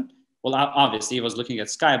portion. Well, obviously he was looking at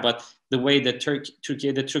sky, but the way that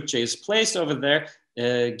the Turkce is placed over there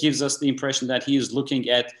gives us the impression that he is looking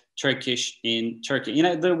at Turkish in Turkey. In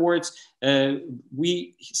other words,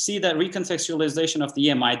 we see that recontextualization of the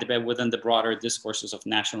EMI debate within the broader discourses of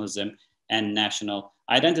nationalism and national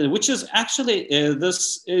identity, which is actually,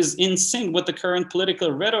 this is in sync with the current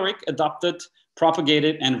political rhetoric adopted,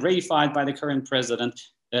 propagated, and reified by the current president,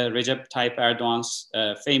 Recep Tayyip Erdogan's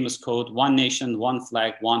famous quote, "One nation, one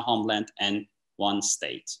flag, one homeland, and one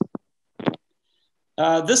state."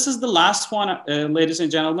 This is the last one, ladies and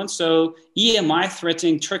gentlemen. So EMI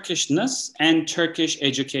threatening Turkishness and Turkish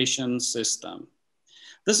education system.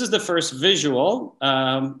 This is the first visual.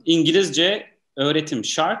 İngilizce öğretim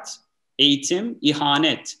şart, eğitim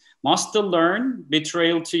ihanet. Must to learn,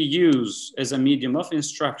 betrayal to use as a medium of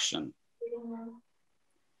instruction.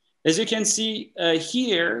 As you can see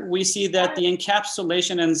here, we see that the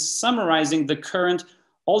encapsulation and summarizing the current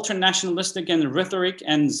ultranationalistic and rhetoric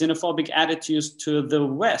and xenophobic attitudes to the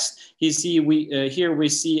West. Here we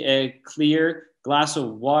see a clear glass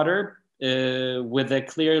of water with a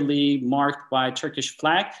clearly marked by Turkish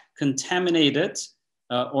flag, contaminated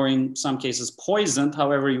or in some cases poisoned,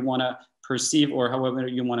 however you want to perceive or however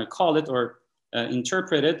you want to call it or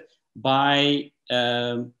interpret it, by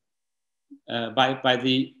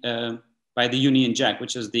the Union Jack,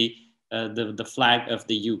 which is the flag of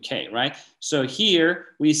the UK, right? So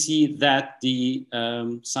here we see that the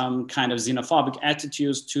some kind of xenophobic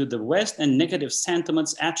attitudes to the West and negative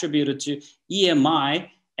sentiments attributed to EMI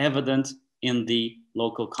evident in the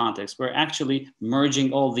local context. We're actually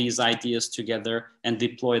merging all these ideas together and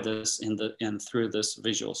deploy this through this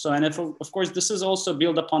visual. So, and of course, this is also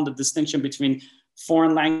built upon the distinction between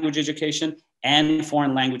foreign language education and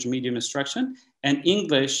foreign language medium instruction. And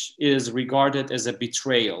English is regarded as a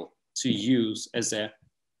betrayal to use as a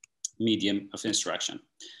medium of instruction.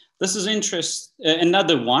 This is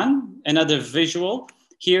another visual.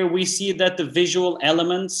 Here we see that the visual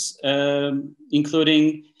elements,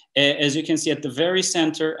 including, as you can see at the very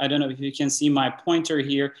center, I don't know if you can see my pointer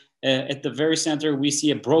here, at the very center, we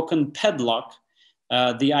see a broken padlock,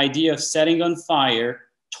 the idea of setting on fire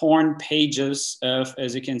torn pages of,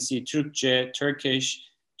 as you can see, Türkçe, Turkish,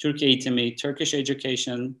 Türk eğitimi, Turkish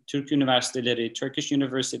education, Türk üniversiteleri, Turkish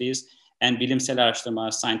universities, and bilimsel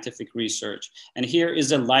araştırma, scientific research. And here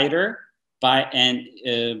is a lighter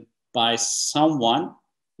by someone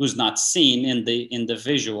who's not seen in the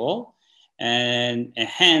visual, and a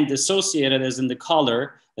hand associated as in the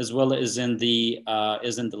color as well as in the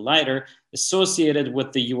lighter, associated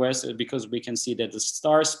with the U.S. because we can see that the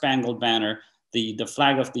Star Spangled Banner, the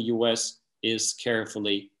flag of the U.S. is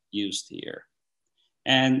carefully used here.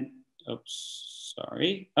 And oops,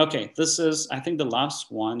 sorry. Okay, this is, I think, the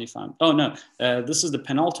last one. If I'm, oh no, this is the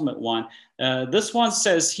penultimate one. This one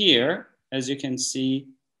says here, as you can see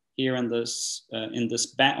here in this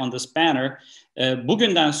on this banner,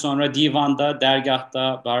 bugünden sonra divanda,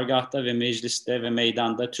 dergahta, bargahta ve mecliste ve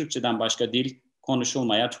meydanda Türkçeden başka dil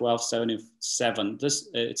konuşulmaya 1277. This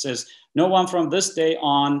it says no one from this day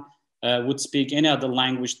on would speak any other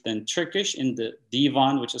language than Turkish in the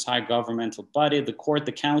divan, which is high governmental body, the court,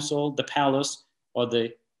 the council, the palace, or the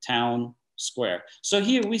town square. So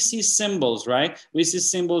here we see symbols, right? We see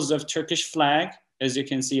symbols of Turkish flag, as you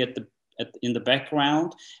can see in the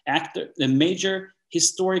background. The major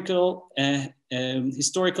historical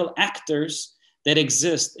actors that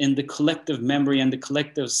exist in the collective memory and the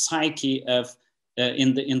collective psyche of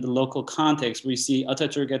in the local context. We see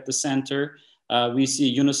Atatürk at the center. We see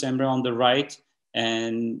Yunus Emre on the right,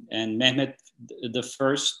 and Mehmet the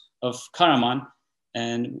First of Karaman,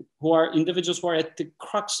 and who are individuals who are at the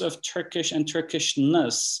crux of Turkish and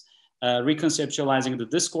Turkishness, reconceptualizing the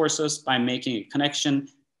discourses by making a connection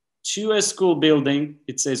to a school building.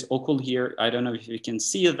 It says okul here. I don't know if you can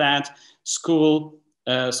see that. School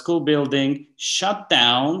building shut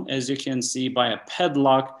down, as you can see, by a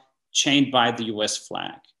padlock chained by the US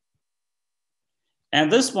flag. And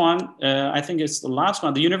this one, I think it's the last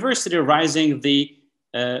one, the university raising the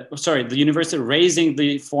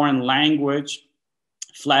foreign language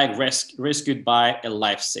flag rescued by a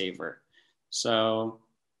lifesaver. So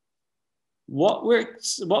what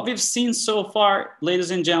we've seen so far,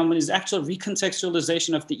 ladies and gentlemen, is actual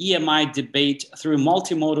recontextualization of the EMI debate through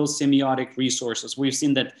multimodal semiotic resources. We've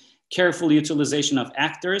seen that careful utilization of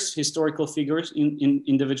actors, historical figures, in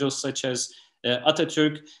individuals such as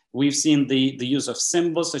Atatürk. We've seen the use of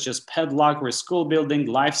symbols such as padlock or school building,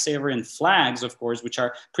 lifesaver, and flags, of course, which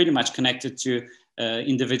are pretty much connected to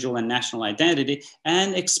individual and national identity,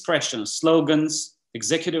 and expressions, slogans,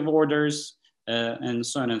 executive orders, and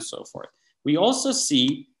so on and so forth. We also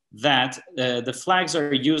see that the flags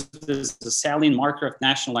are used as a salient marker of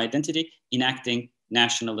national identity, enacting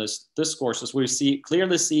nationalist discourses. We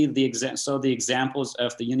clearly see the examples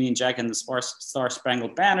of the Union Jack and the Star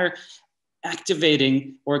Spangled Banner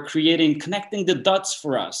activating or connecting the dots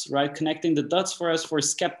for us, right? Connecting the dots for us for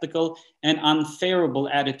skeptical and unfavorable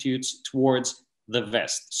attitudes towards the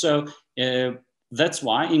West. So that's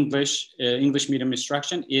why English medium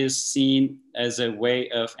instruction is seen as a way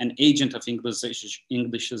of an agent of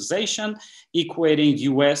Englishization, equating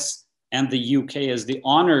US and the UK as the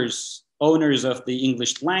owners of the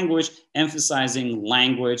English language, emphasizing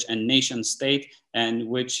language and nation state, and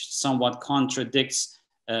which somewhat contradicts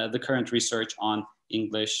the current research on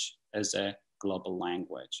English as a global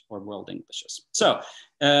language or world Englishes. So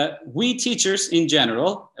we teachers in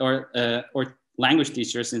general, or language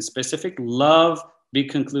teachers in specific, love big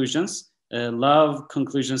conclusions, love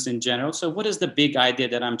conclusions in general. So what is the big idea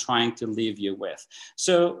that I'm trying to leave you with?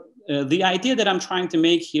 So the idea that I'm trying to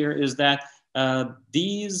make here is that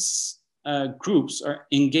these groups are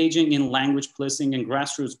engaging in language policing and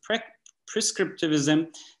grassroots prescriptivism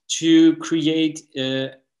to create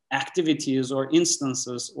activities or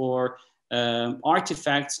instances or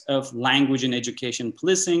artifacts of language in education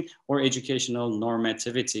policing or educational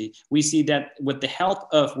normativity. We see that with the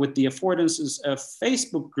affordances of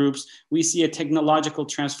Facebook groups, we see a technological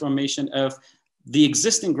transformation of the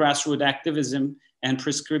existing grassroots activism and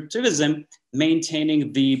prescriptivism,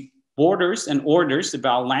 maintaining the borders and orders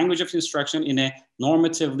about language of instruction in a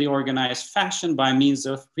normatively organized fashion by means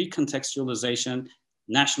of recontextualization,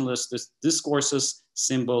 nationalist discourses,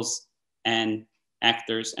 symbols, and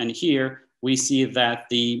actors. And here we see that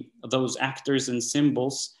those actors and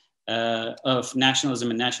symbols of nationalism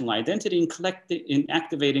and national identity in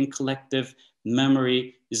activating collective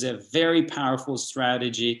memory is a very powerful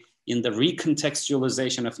strategy in the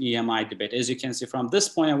recontextualization of EMI debate. As you can see from this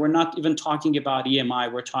point, and we're not even talking about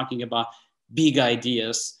EMI, we're talking about big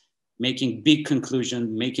ideas, making big conclusions,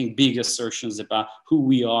 making big assertions about who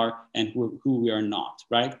we are and who we are not,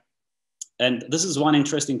 right? And this is one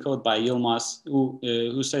interesting quote by Yilmaz,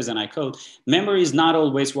 who says, and I quote, "Memory is not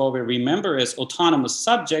always what we remember as autonomous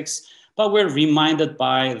subjects, but we're reminded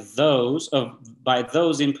by those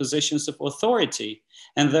in positions of authority.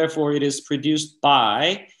 And therefore it is produced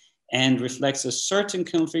by and reflects a certain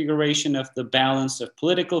configuration of the balance of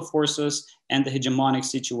political forces and the hegemonic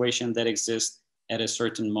situation that exists at a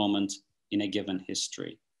certain moment in a given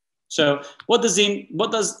history." So what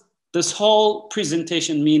does this whole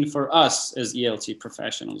presentation mean for us as ELT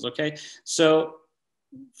professionals? Okay, so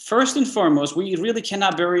first and foremost, we really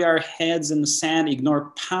cannot bury our heads in the sand,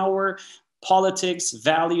 ignore power, politics,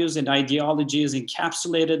 values, and ideologies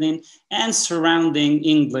encapsulated in and surrounding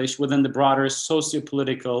English within the broader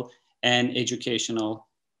socio-political and educational,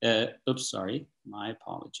 my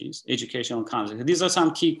apologies, educational context. These are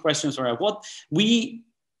some key questions for what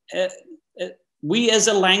uh, uh, we as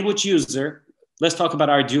a language user, let's talk about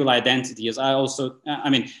our dual identity. As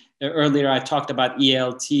earlier I talked about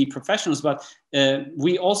ELT professionals, but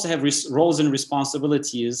we also have roles and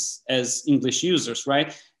responsibilities as English users,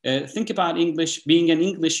 right? Think about English, being an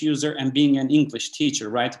English user and being an English teacher,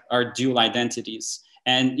 right? Our dual identities.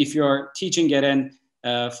 And if you're teaching at an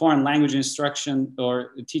foreign language instruction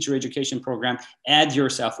or teacher education program, add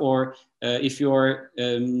yourself. Or if you're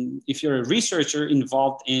a researcher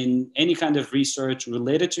involved in any kind of research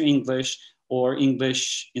related to English or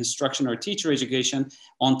English instruction or teacher education,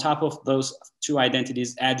 on top of those two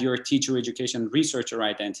identities, add your teacher education researcher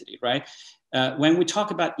identity, right? When we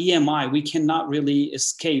talk about EMI, we cannot really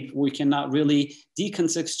escape, we cannot really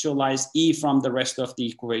decontextualize E from the rest of the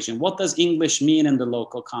equation. What does English mean in the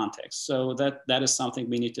local context? So that is something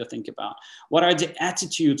we need to think about. What are the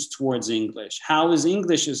attitudes towards English? How is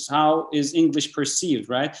English perceived,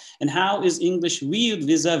 right? And how is English viewed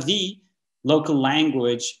vis-a-vis local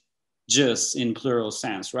language, just in plural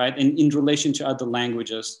sense, right? And in relation to other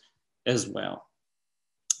languages as well.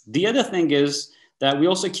 The other thing is that we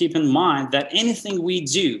also keep in mind that anything we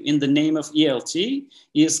do in the name of ELT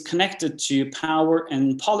is connected to power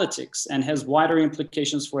and politics and has wider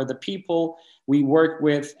implications for the people we work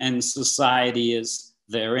with and society is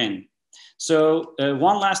therein. So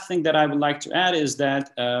one last thing that I would like to add is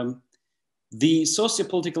that the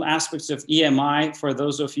sociopolitical aspects of EMI, for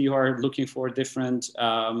those of you who are looking for different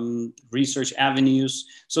research avenues,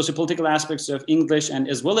 sociopolitical aspects of English and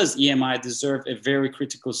as well as EMI deserve a very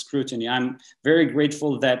critical scrutiny. I'm very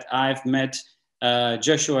grateful that I've met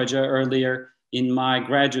Joshua earlier in my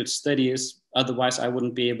graduate studies. Otherwise, I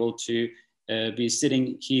wouldn't be able to be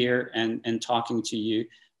sitting here and talking to you,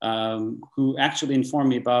 who actually informed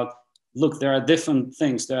me about, look, there are different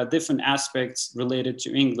things, there are different aspects related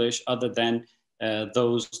to English other than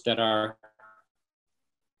those that are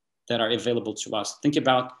available to us. Think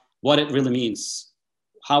about what it really means,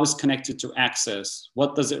 how it's connected to access,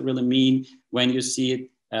 what does it really mean when you see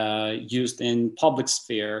it used in public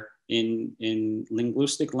sphere, in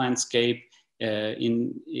linguistic landscape,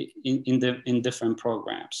 in different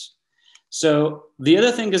programs. So the other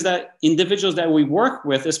thing is that individuals that we work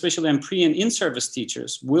with, especially in pre and in-service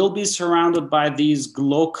teachers, will be surrounded by these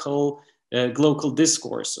global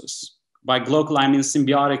discourses. By global, I mean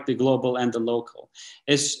symbiotic, the global and the local.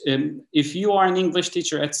 If you are an English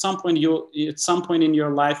teacher, at some point in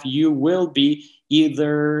your life, you will be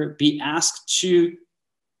either be asked to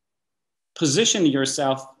position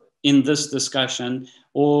yourself in this discussion,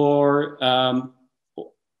 or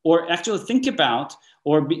actually think about,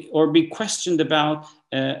 or be questioned about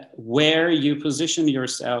where you position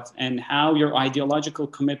yourself and how your ideological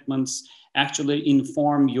commitments actually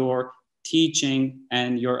inform your teaching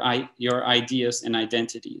and your ideas and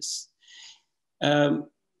identities.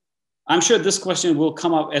 I'm sure this question will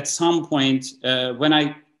come up at some point when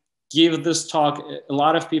I give this talk. A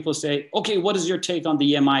lot of people say, okay, what is your take on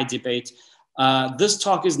the EMI debate? This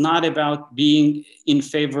talk is not about being in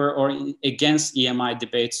favor or against EMI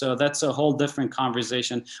debate, so that's a whole different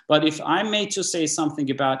conversation. But if I'm made to say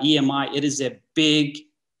something about EMI, it is a big,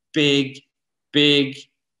 big, big,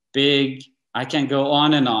 big, I can go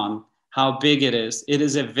on and on how big it is. It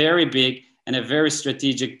is a very big and a very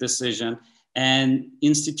strategic decision, and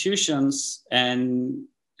institutions and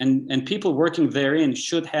people working therein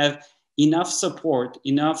should have enough support,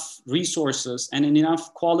 enough resources, and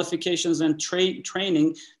enough qualifications and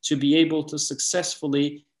training to be able to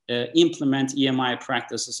successfully implement EMI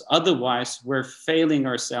practices. Otherwise, we're failing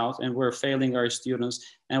ourselves and we're failing our students,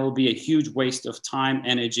 and it will be a huge waste of time,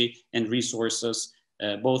 energy, and resources,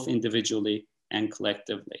 both individually and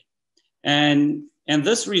collectively. And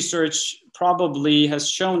this research probably has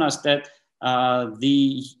shown us that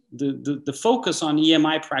the focus on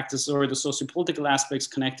EMI practice, or the sociopolitical aspects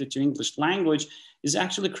connected to English language, is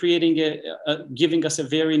actually giving us a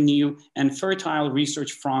very new and fertile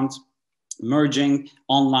research front, merging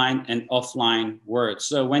online and offline words.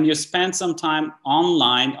 So when you spend some time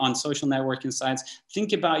online on social networking sites,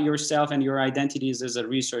 think about yourself and your identities as a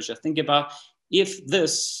researcher. Think about if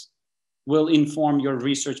this will inform your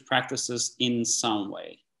research practices in some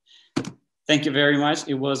way. Thank you very much.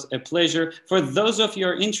 It was a pleasure. For those of you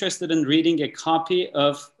who are interested in reading a copy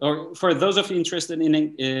of, or for those of you interested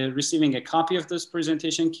in receiving a copy of this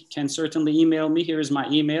presentation, can certainly email me. Here is my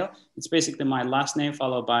email. It's basically my last name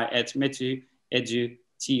followed by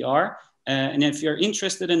 @metu_edu_tr. And if you're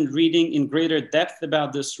interested in reading in greater depth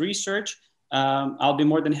about this research, I'll be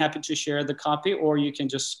more than happy to share the copy, or you can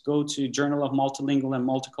just go to Journal of Multilingual and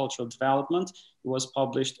Multicultural Development. It was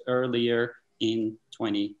published earlier in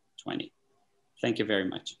 2020. Thank you very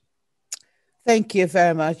much. Thank you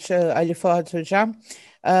very much, Ali Fuad Hocam.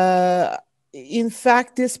 In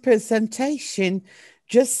fact, this presentation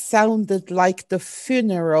just sounded like the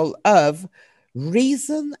funeral of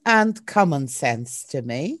reason and common sense to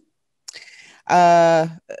me.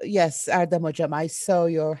 Yes, Erdem Hocam, I saw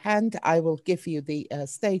your hand. I will give you the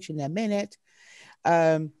stage in a minute.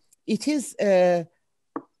 It is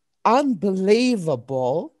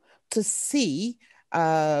unbelievable to see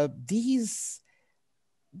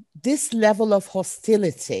this level of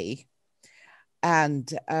hostility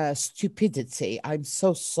and stupidity. I'm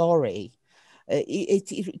so sorry.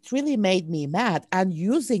 It really made me mad. And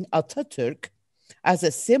using Atatürk as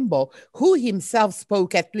a symbol, who himself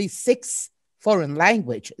spoke at least 6 foreign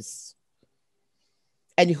languages,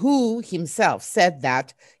 and who himself said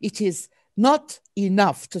that it is not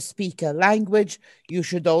enough to speak a language, you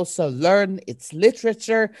should also learn its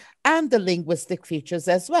literature and the linguistic features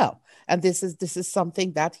as well. And this is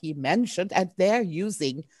something that he mentioned, and they're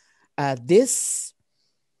using this,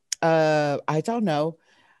 I don't know,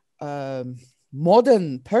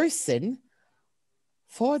 modern person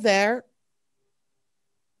for their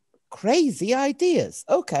crazy ideas.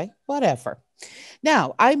 Okay, whatever.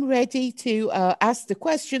 Now, I'm ready to ask the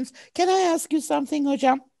questions. Can I ask you something,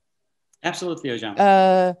 Hocam? Absolutely, Hocam.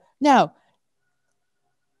 Now,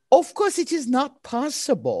 of course, it is not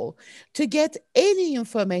possible to get any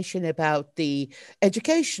information about the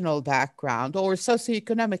educational background or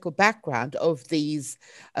socioeconomical background of these,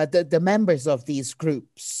 the members of these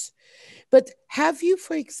groups. But have you,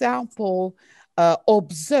 for example,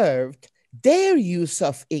 observed their use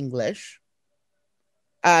of English?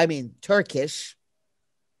 I mean, Turkish.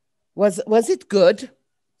 Was it good?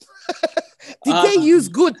 Did they use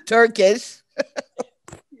good Turkish?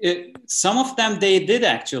 Some of them they did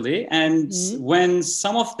actually, and when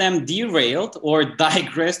some of them derailed or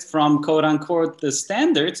digressed from quote unquote the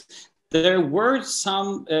standards, there were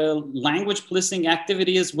some language policing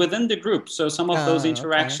activities within the group. So some of those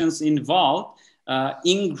interactions involved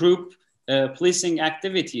in-group policing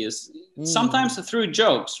activities, sometimes through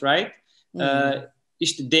jokes, right?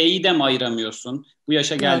 İşte D'yi de mi ayıramıyorsun? Bu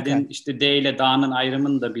yaşa geldin, işte D ile Da'nın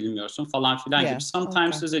ayrımını da bilmiyorsun falan filan gibi.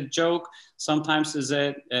 Sometimes as a joke, sometimes as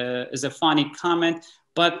a funny comment.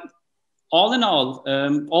 But all in all,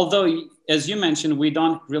 although as you mentioned, we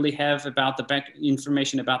don't really have about the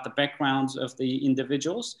information about the backgrounds of the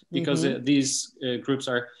individuals, because these groups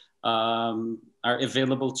are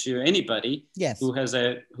available to anybody who has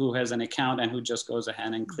an account and who just goes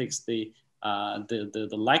ahead and clicks the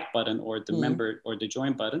like button or the member or the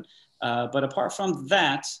join button. But apart from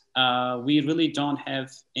that, we really don't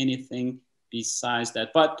have anything besides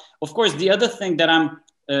that. But of course, the other thing that I'm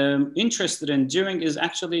interested in doing is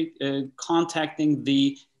actually contacting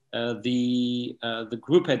the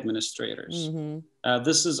group administrators.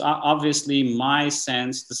 This is obviously my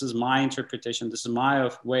sense. This is my interpretation. This is my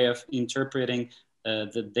way of interpreting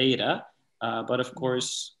the data. But of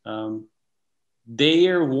course,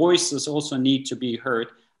 their voices also need to be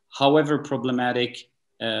heard, however problematic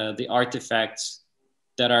the artifacts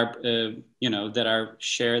that are that are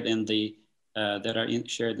shared in the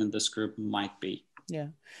shared in this group might be. Yeah,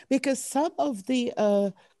 because some of the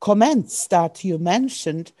comments that you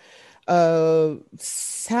mentioned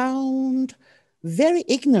sound very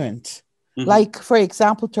ignorant. Like, for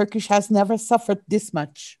example, Turkish has never suffered this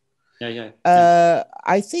much.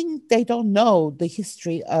 I think they don't know the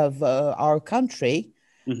history of our country.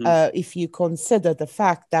 If you consider the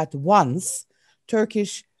fact that once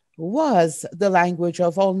Turkish was the language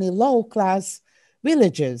of only low-class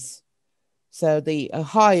villages. So the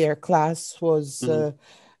higher class was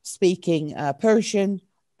speaking Persian,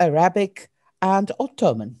 Arabic, and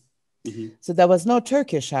Ottoman. So there was no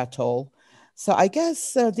Turkish at all. So I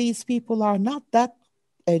guess these people are not that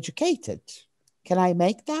educated. Can I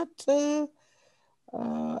make that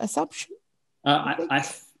assumption? I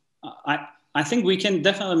think we can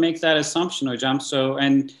definitely make that assumption, Hocam. So,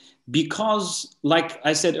 and because, like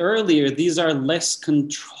I said earlier, these are less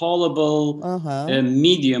controllable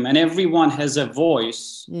medium, and everyone has a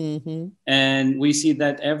voice. And we see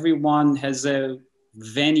that everyone has a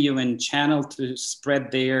venue and channel to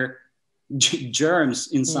spread their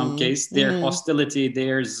germs in some Mm, case, their mm, hostility,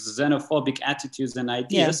 their xenophobic attitudes and yeah.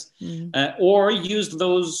 ideas, Mm, or use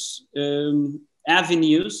those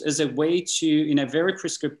avenues as a way to, in a very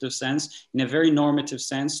prescriptive sense, in a very normative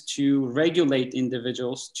sense, to regulate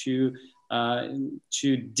individuals, uh,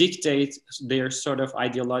 to dictate their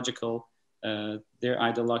ideological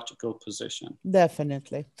position.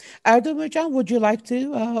 definitely. Erdem Hocam, would you like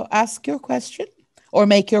to ask your question or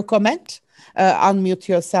make your comment? Unmute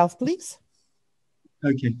yourself, please.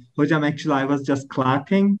 Okay. Hocam, actually, I was just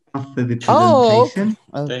clapping after the Oh, okay. presentation,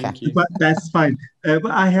 Okay. Thank you. but that's fine. But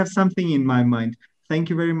I have something in my mind. Thank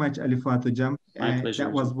you very much, Ali Fuat Hocam. My pleasure,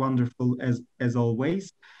 That was Jim. wonderful as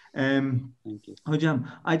always. Thank you. Hocam,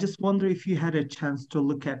 I just wonder if you had a chance to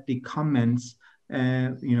look at the comments,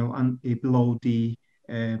 on below the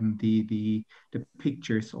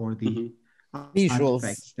pictures or the Mhm. artifacts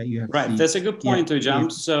Visuals. that you have seen. Right, that's a good Yeah, point, yeah.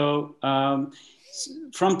 Ujam. So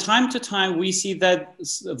from time to time, we see that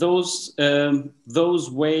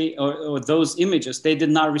those way or those images, they did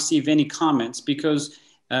not receive any comments because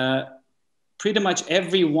uh, pretty much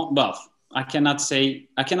everyone. Well, I cannot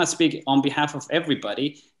speak on behalf of everybody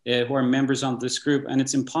who are members on this group, and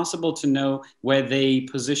it's impossible to know where they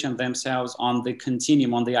position themselves on the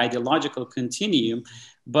continuum, on the ideological continuum.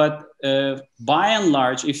 But by and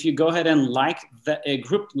large, if you go ahead and like a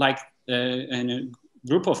group like and a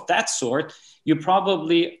group of that sort, you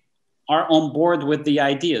probably are on board with the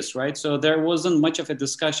ideas, right? So there wasn't much of a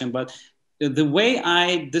discussion. But the way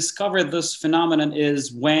I discovered this phenomenon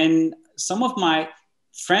is when some of my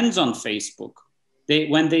friends on Facebook, they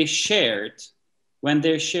when they shared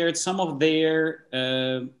some of their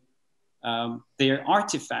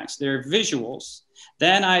artifacts, their visuals,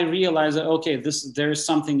 then I realized that okay, there's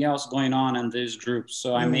something else going on in this group.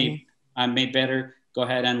 So Mm, I may better go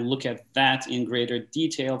ahead and look at that in greater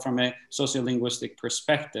detail from a sociolinguistic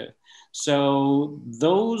perspective. So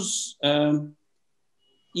those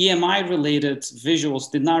EMI related visuals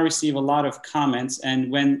did not receive a lot of comments. And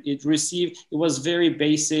when it received, it was very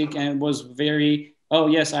basic and it was very, oh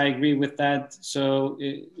yes, I agree with that. So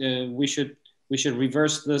we should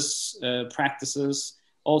reverse this practices.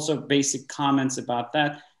 Also basic comments about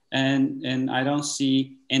that. And I don't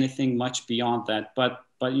see anything much beyond that. But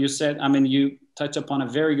you said, I mean, you touch upon a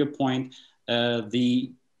very good point.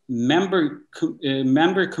 The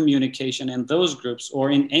member communication in those groups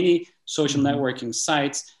or in any social Mhm. networking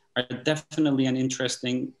sites are definitely an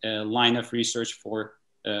interesting line of research for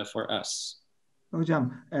us. Hocam,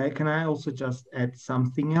 can I also just add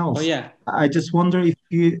something Oh else? yeah. I just wonder if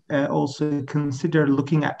you also consider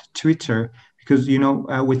looking at Twitter because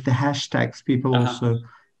with the hashtags, people Uh-huh. also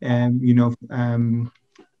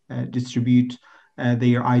distribute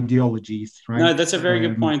their ideologies, No, right? that's a very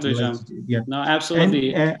good point, Ujam. Related, yeah. No, And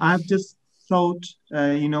absolutely. I've just thought,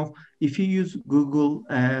 if you use Google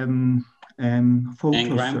photo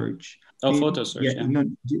Angram. search, Oh, maybe, photo yeah, search.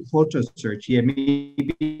 Yeah. photo search, yeah,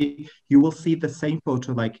 maybe you will see the same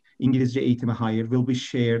photo like İngilizce Eğitimi Hayır will be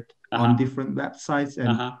shared on Uh-huh. different websites, and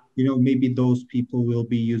Uh-huh. maybe those people will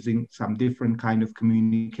be using some different kind of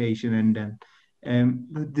communication, and then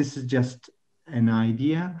this is just an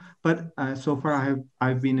idea, but so far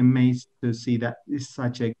I've been amazed to see that it's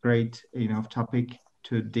such a great topic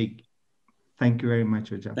to dig. Thank you very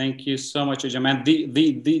much, Ojam. Thank you so much, Ujam. And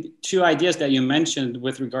the two ideas that you mentioned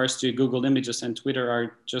with regards to Google Images and Twitter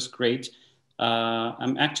are just great.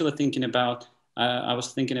 I'm actually thinking about, I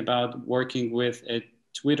was thinking about working with a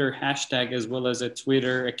Twitter hashtag as well as a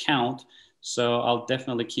Twitter account. So I'll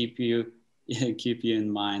definitely keep you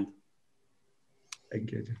in mind.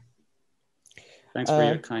 Thank you. Thanks for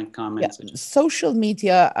your kind yeah, comments. social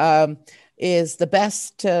media is the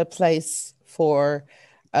best place for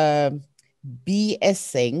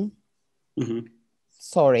BSing. Mm-hmm.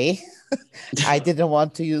 Sorry, I didn't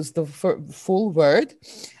want to use the full word,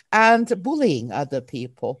 and bullying other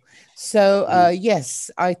people. So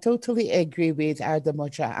yes, I totally agree with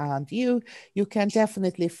Ardamoja and you. You can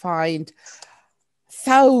definitely find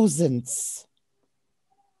thousands,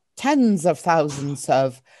 tens of thousands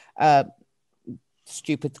of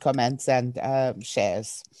stupid comments and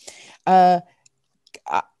shares. I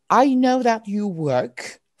know that you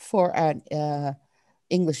work for an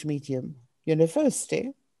English medium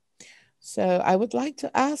university. So I would like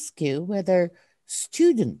to ask you whether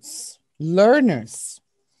students, learners,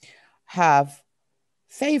 have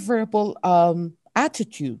favorable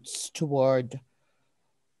attitudes toward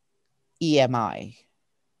EMI,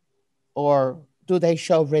 or do they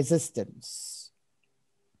show resistance?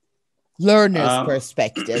 Learner's Um,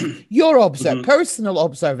 perspective, your mhm. personal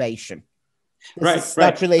observation. This Right, is not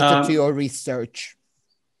right. related to your research.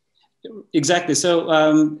 Exactly.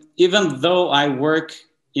 So even though I work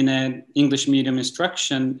in an English medium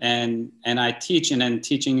instruction and I teach in a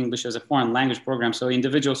teaching English as a foreign language program, so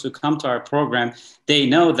individuals who come to our program, they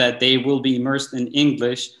know that they will be immersed in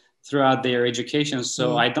English throughout their education.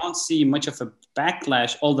 So Mm. I don't see much of a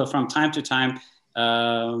backlash, although from time to time,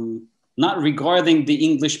 not regarding the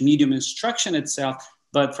English medium instruction itself,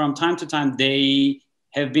 but from time to time they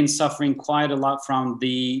have been suffering quite a lot from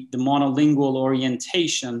the monolingual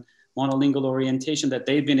orientation that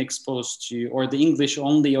they've been exposed to, or the English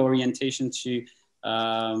only orientation to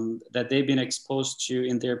that they've been exposed to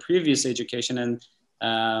in their previous education. And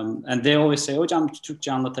they always say, hocam Türkçe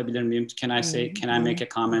anlatabilir miyim? Can I make a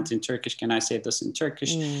comment in Turkish? Can I say this in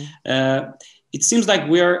Turkish? Mm. Uh, it seems like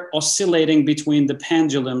we're oscillating between the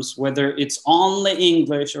pendulums, whether it's only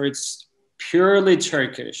English or it's purely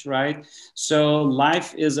Turkish, right? So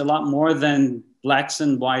life is a lot more than blacks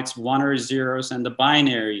and whites, one or zeros, and the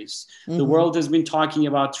binaries. The Mm-hmm. world has been talking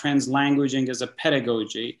about translanguaging as a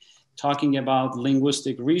pedagogy, talking about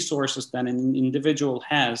linguistic resources that an individual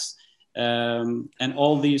has, and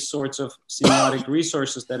all these sorts of semiotic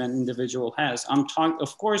resources that an individual has.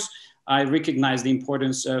 Of course, I recognize the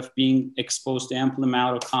importance of being exposed to ample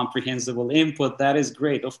amount of comprehensible input. That is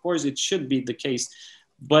great. Of course, it should be the case.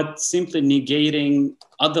 But simply negating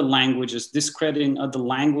other languages, discrediting other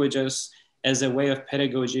languages as a way of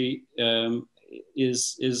pedagogy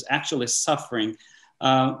is actually suffering.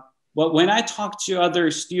 But when I talk to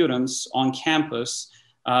other students on campus,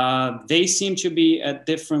 they seem to be at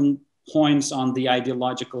different points on the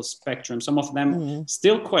ideological spectrum. Some of them Mm-hmm.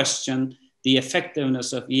 still question the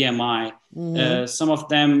effectiveness of EMI. Mm-hmm. Some of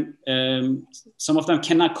them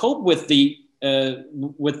cannot cope with the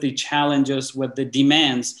challenges, with the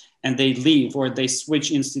demands, and they leave or they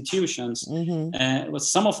switch institutions. Mm-hmm. But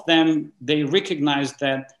some of them, they recognize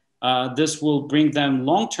that this will bring them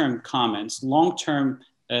long-term comments, long-term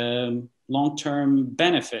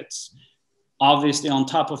benefits. Obviously, on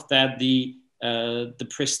top of that, the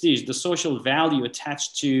prestige, the social value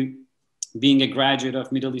attached to being a graduate of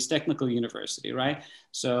Middle East Technical University, right?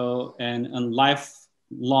 So, and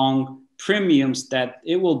lifelong premiums that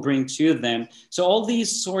it will bring to them. So all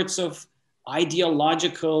these sorts of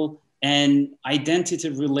ideological and identity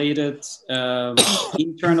related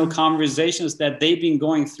internal conversations that they've been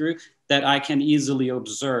going through that I can easily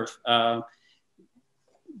observe.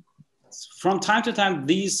 From time to time,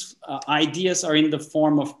 these ideas are in the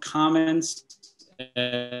form of comments,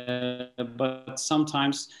 but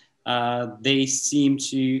sometimes they seem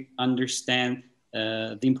to understand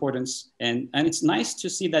the importance, and it's nice to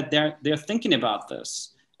see that they're thinking about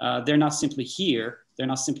this. They're not simply here. They're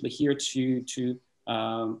not simply here to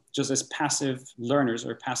just as passive learners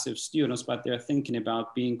or passive students, but they're thinking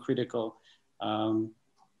about being critical. Um,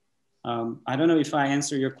 I don't know if I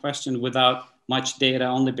answer your question without much data,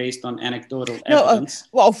 only based on anecdotal No, evidence.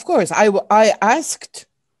 well, of course, I asked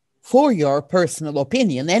for your personal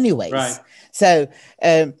opinion, Right. anyways. So,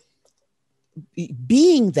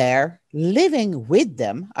 being there, living with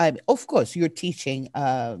them, of course, you're teaching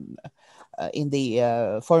in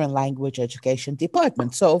the foreign language education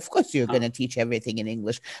department. So, of course, you're going to teach everything in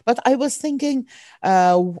English. But I was thinking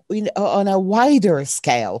on a wider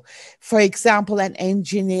scale. For example, an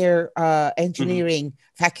engineering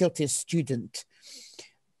faculty student,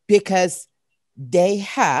 because they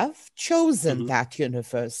have chosen that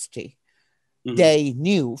university. They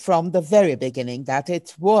knew from the very beginning that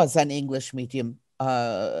it was an English medium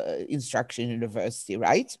instruction university,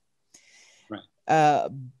 right? Right.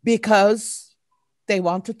 Because they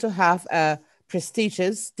wanted to have a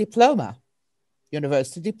prestigious diploma,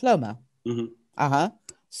 university diploma.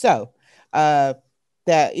 So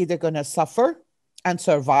they're either going to suffer and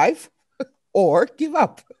survive or give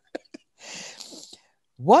up.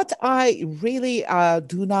 What I really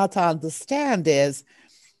do not understand is,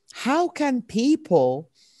 how can people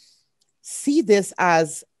see this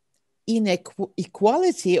as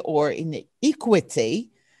inequality or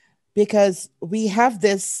inequity? Because we have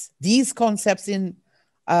these concepts in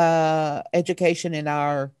education in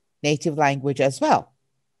our native language as well.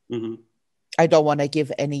 I don't want to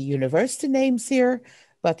give any university names here,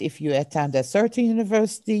 but if you attend a certain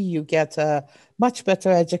university, you get a much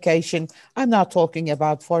better education. I'm not talking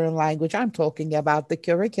about foreign language. I'm talking about the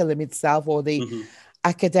curriculum itself or the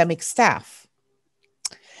academic staff.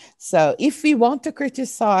 So if we want to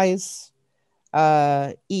criticize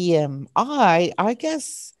EMI, I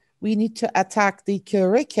guess we need to attack the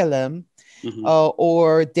curriculum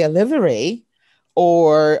or delivery,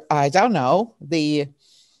 or I don't know, the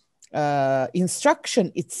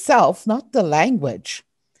instruction itself, not the language.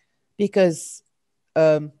 Because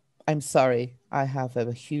I'm sorry, I have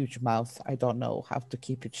a huge mouth. I don't know how to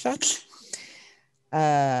keep it shut.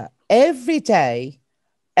 Every day,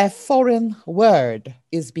 a foreign word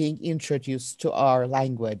is being introduced to our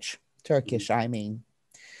language, Turkish, I mean.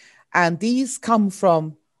 And these come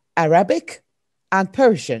from Arabic and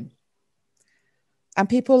Persian. And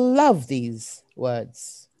people love these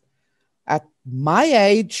words. At my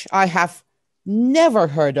age, I have never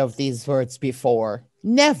heard of these words before.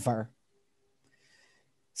 Never.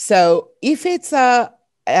 So if it's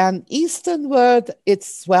an Eastern word,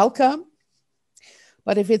 it's welcome.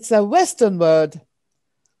 But if it's a Western word,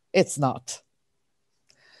 it's not.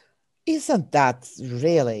 Isn't that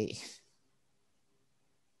really?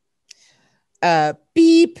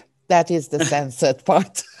 Beep, that is the censored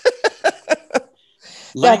part.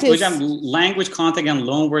 That Hocam, is, language content and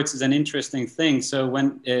loanwords is an interesting thing. So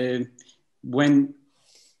when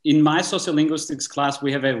in my sociolinguistics class,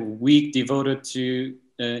 we have a week devoted to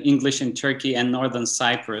English in Turkey and Northern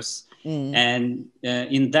Cyprus. And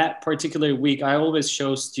in that particular week, I always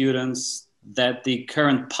show students that the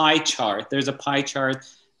current pie chart, there's a pie chart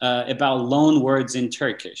about loan words in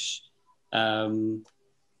Turkish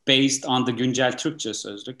based on the Güncel Türkçe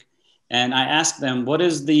Sözlük. And I ask them, what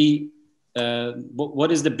is the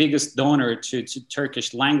biggest donor to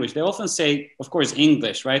Turkish language? They often say, of course,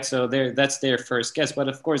 English, right? So that's their first guess. But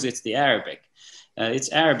of course, it's the Arabic.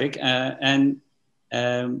 It's Arabic,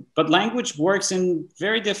 but language works in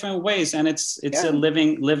very different ways, and it's a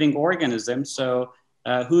living organism. So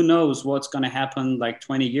who knows what's going to happen like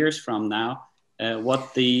 20 years from now?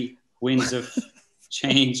 What the winds of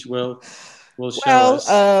change will show us.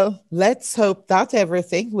 Let's hope that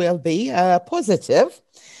everything will be positive.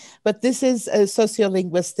 But this is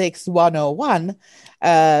Sociolinguistics 101.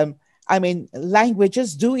 I mean,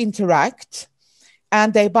 languages do interact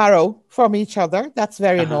and they borrow from each other. That's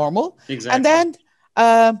very normal. Exactly. And then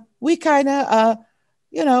we kind of,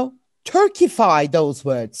 Turkify those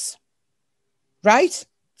words, right?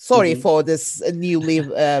 Sorry for this newly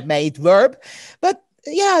made verb, but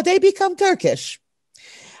yeah, they become Turkish.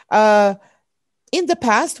 In the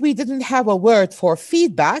past, we didn't have a word for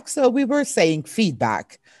feedback, so we were saying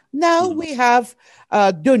feedback. Now we have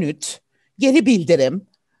dönüt, geri bildirim.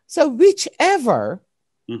 So whichever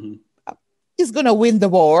is going to win the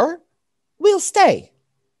war will stay.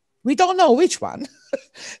 We don't know which one.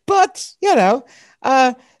 But,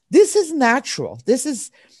 this is natural. This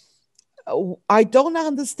is, I don't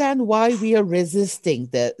understand why we are resisting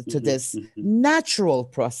to this natural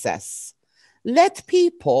process. Let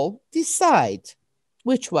people decide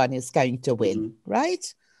which one is going to win,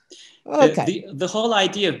 right? Okay. The whole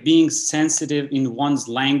idea of being sensitive in one's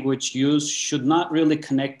language use should not really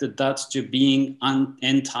connect the dots to being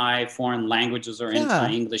anti-foreign languages or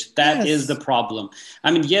anti-English. That is the problem.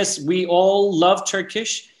 I mean, yes, we all love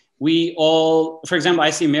Turkish. We all, for example, I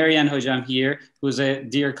see Marianne Hocam here, who's a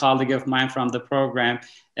dear colleague of mine from the program,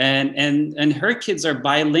 and her kids are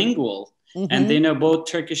bilingual. And they know both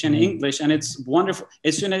Turkish and English, and it's wonderful.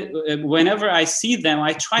 Whenever I see them,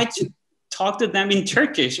 I try to talk to them in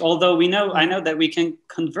Turkish, although I know that we can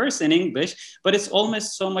converse in English, but it's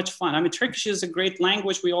almost so much fun. I mean, Turkish is a great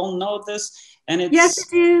language. We all know this. And it's...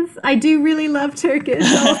 Yes, it is. I do really love Turkish.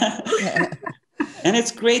 And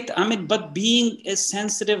it's great. I mean, but being a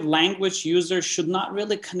sensitive language user should not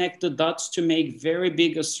really connect the dots to make very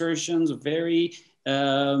big assertions, very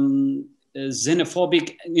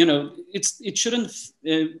xenophobic. It shouldn't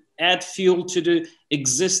add fuel to the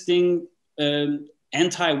existing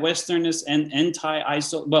anti-Westernist and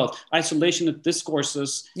isolationist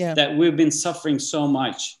discourses that we've been suffering so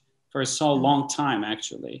much for so long time,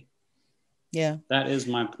 actually. Yeah. That is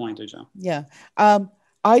my point, Hocam. Yeah.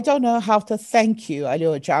 I don't know how to thank you, Ali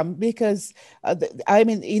Hocam, because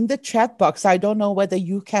in the chat box, I don't know whether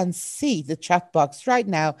you can see the chat box right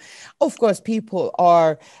now. Of course, people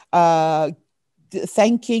are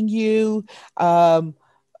thanking you.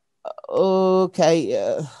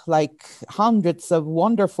 Like hundreds of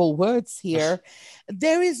wonderful words here.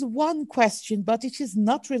 There is one question, but it is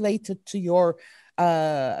not related to your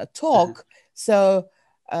talk. So,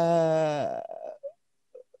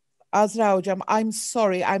 Azra Hocam, I'm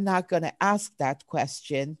sorry, I'm not going to ask that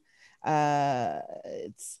question.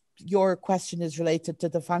 Your question is related to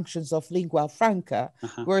the functions of lingua franca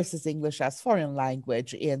versus English as foreign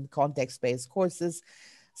language in context-based courses.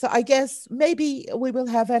 So I guess maybe we will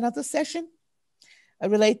have another session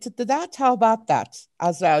related to that. How about that,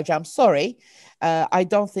 Azra Hocam? Sorry, I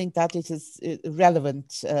don't think that it is relevant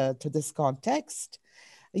to this context.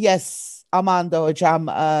 Yes, Amanda Hocam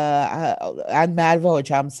and Merve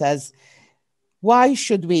Hocam says, why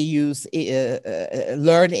should we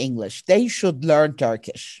learn English? They should learn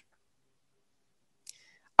Turkish.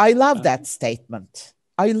 I love that statement.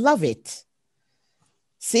 I love it.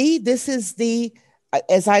 See, this is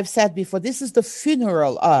as I've said before, this is the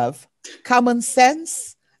funeral of common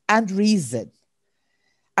sense and reason.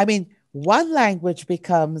 I mean, one language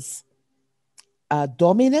becomes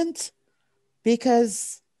dominant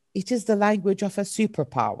because it is the language of a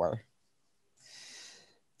superpower.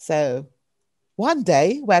 So one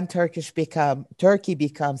day, when Turkey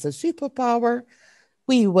becomes a superpower,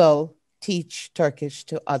 we will teach Turkish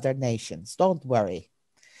to other nations. Don't worry.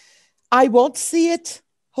 I won't see it.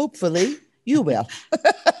 Hopefully, you will.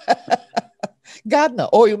 God knows.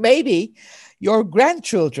 Or maybe your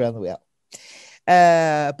grandchildren will.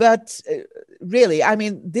 But really, I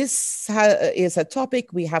mean, this is a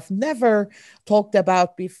topic we have never talked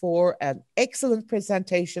about before. An excellent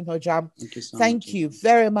presentation, Hojam. Thank you so much. Thank you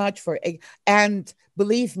very much and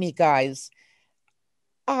believe me, guys,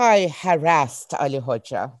 I harassed Ali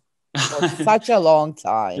Hoja for such a long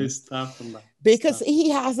time because he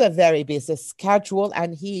has a very busy schedule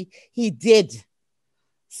and he did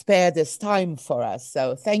spare this time for us.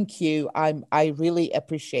 So thank you. I really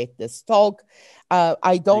appreciate this talk.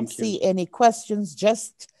 I don't see any questions,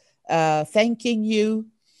 just thanking you.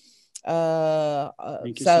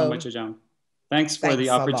 Thank you so much, Hojam. Thanks for the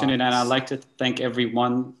opportunity. And I'd like to thank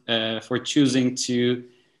everyone for choosing to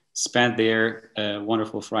spend their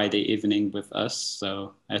wonderful Friday evening with us.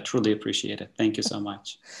 So I truly appreciate it. Thank you so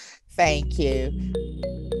much. Thank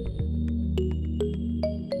you.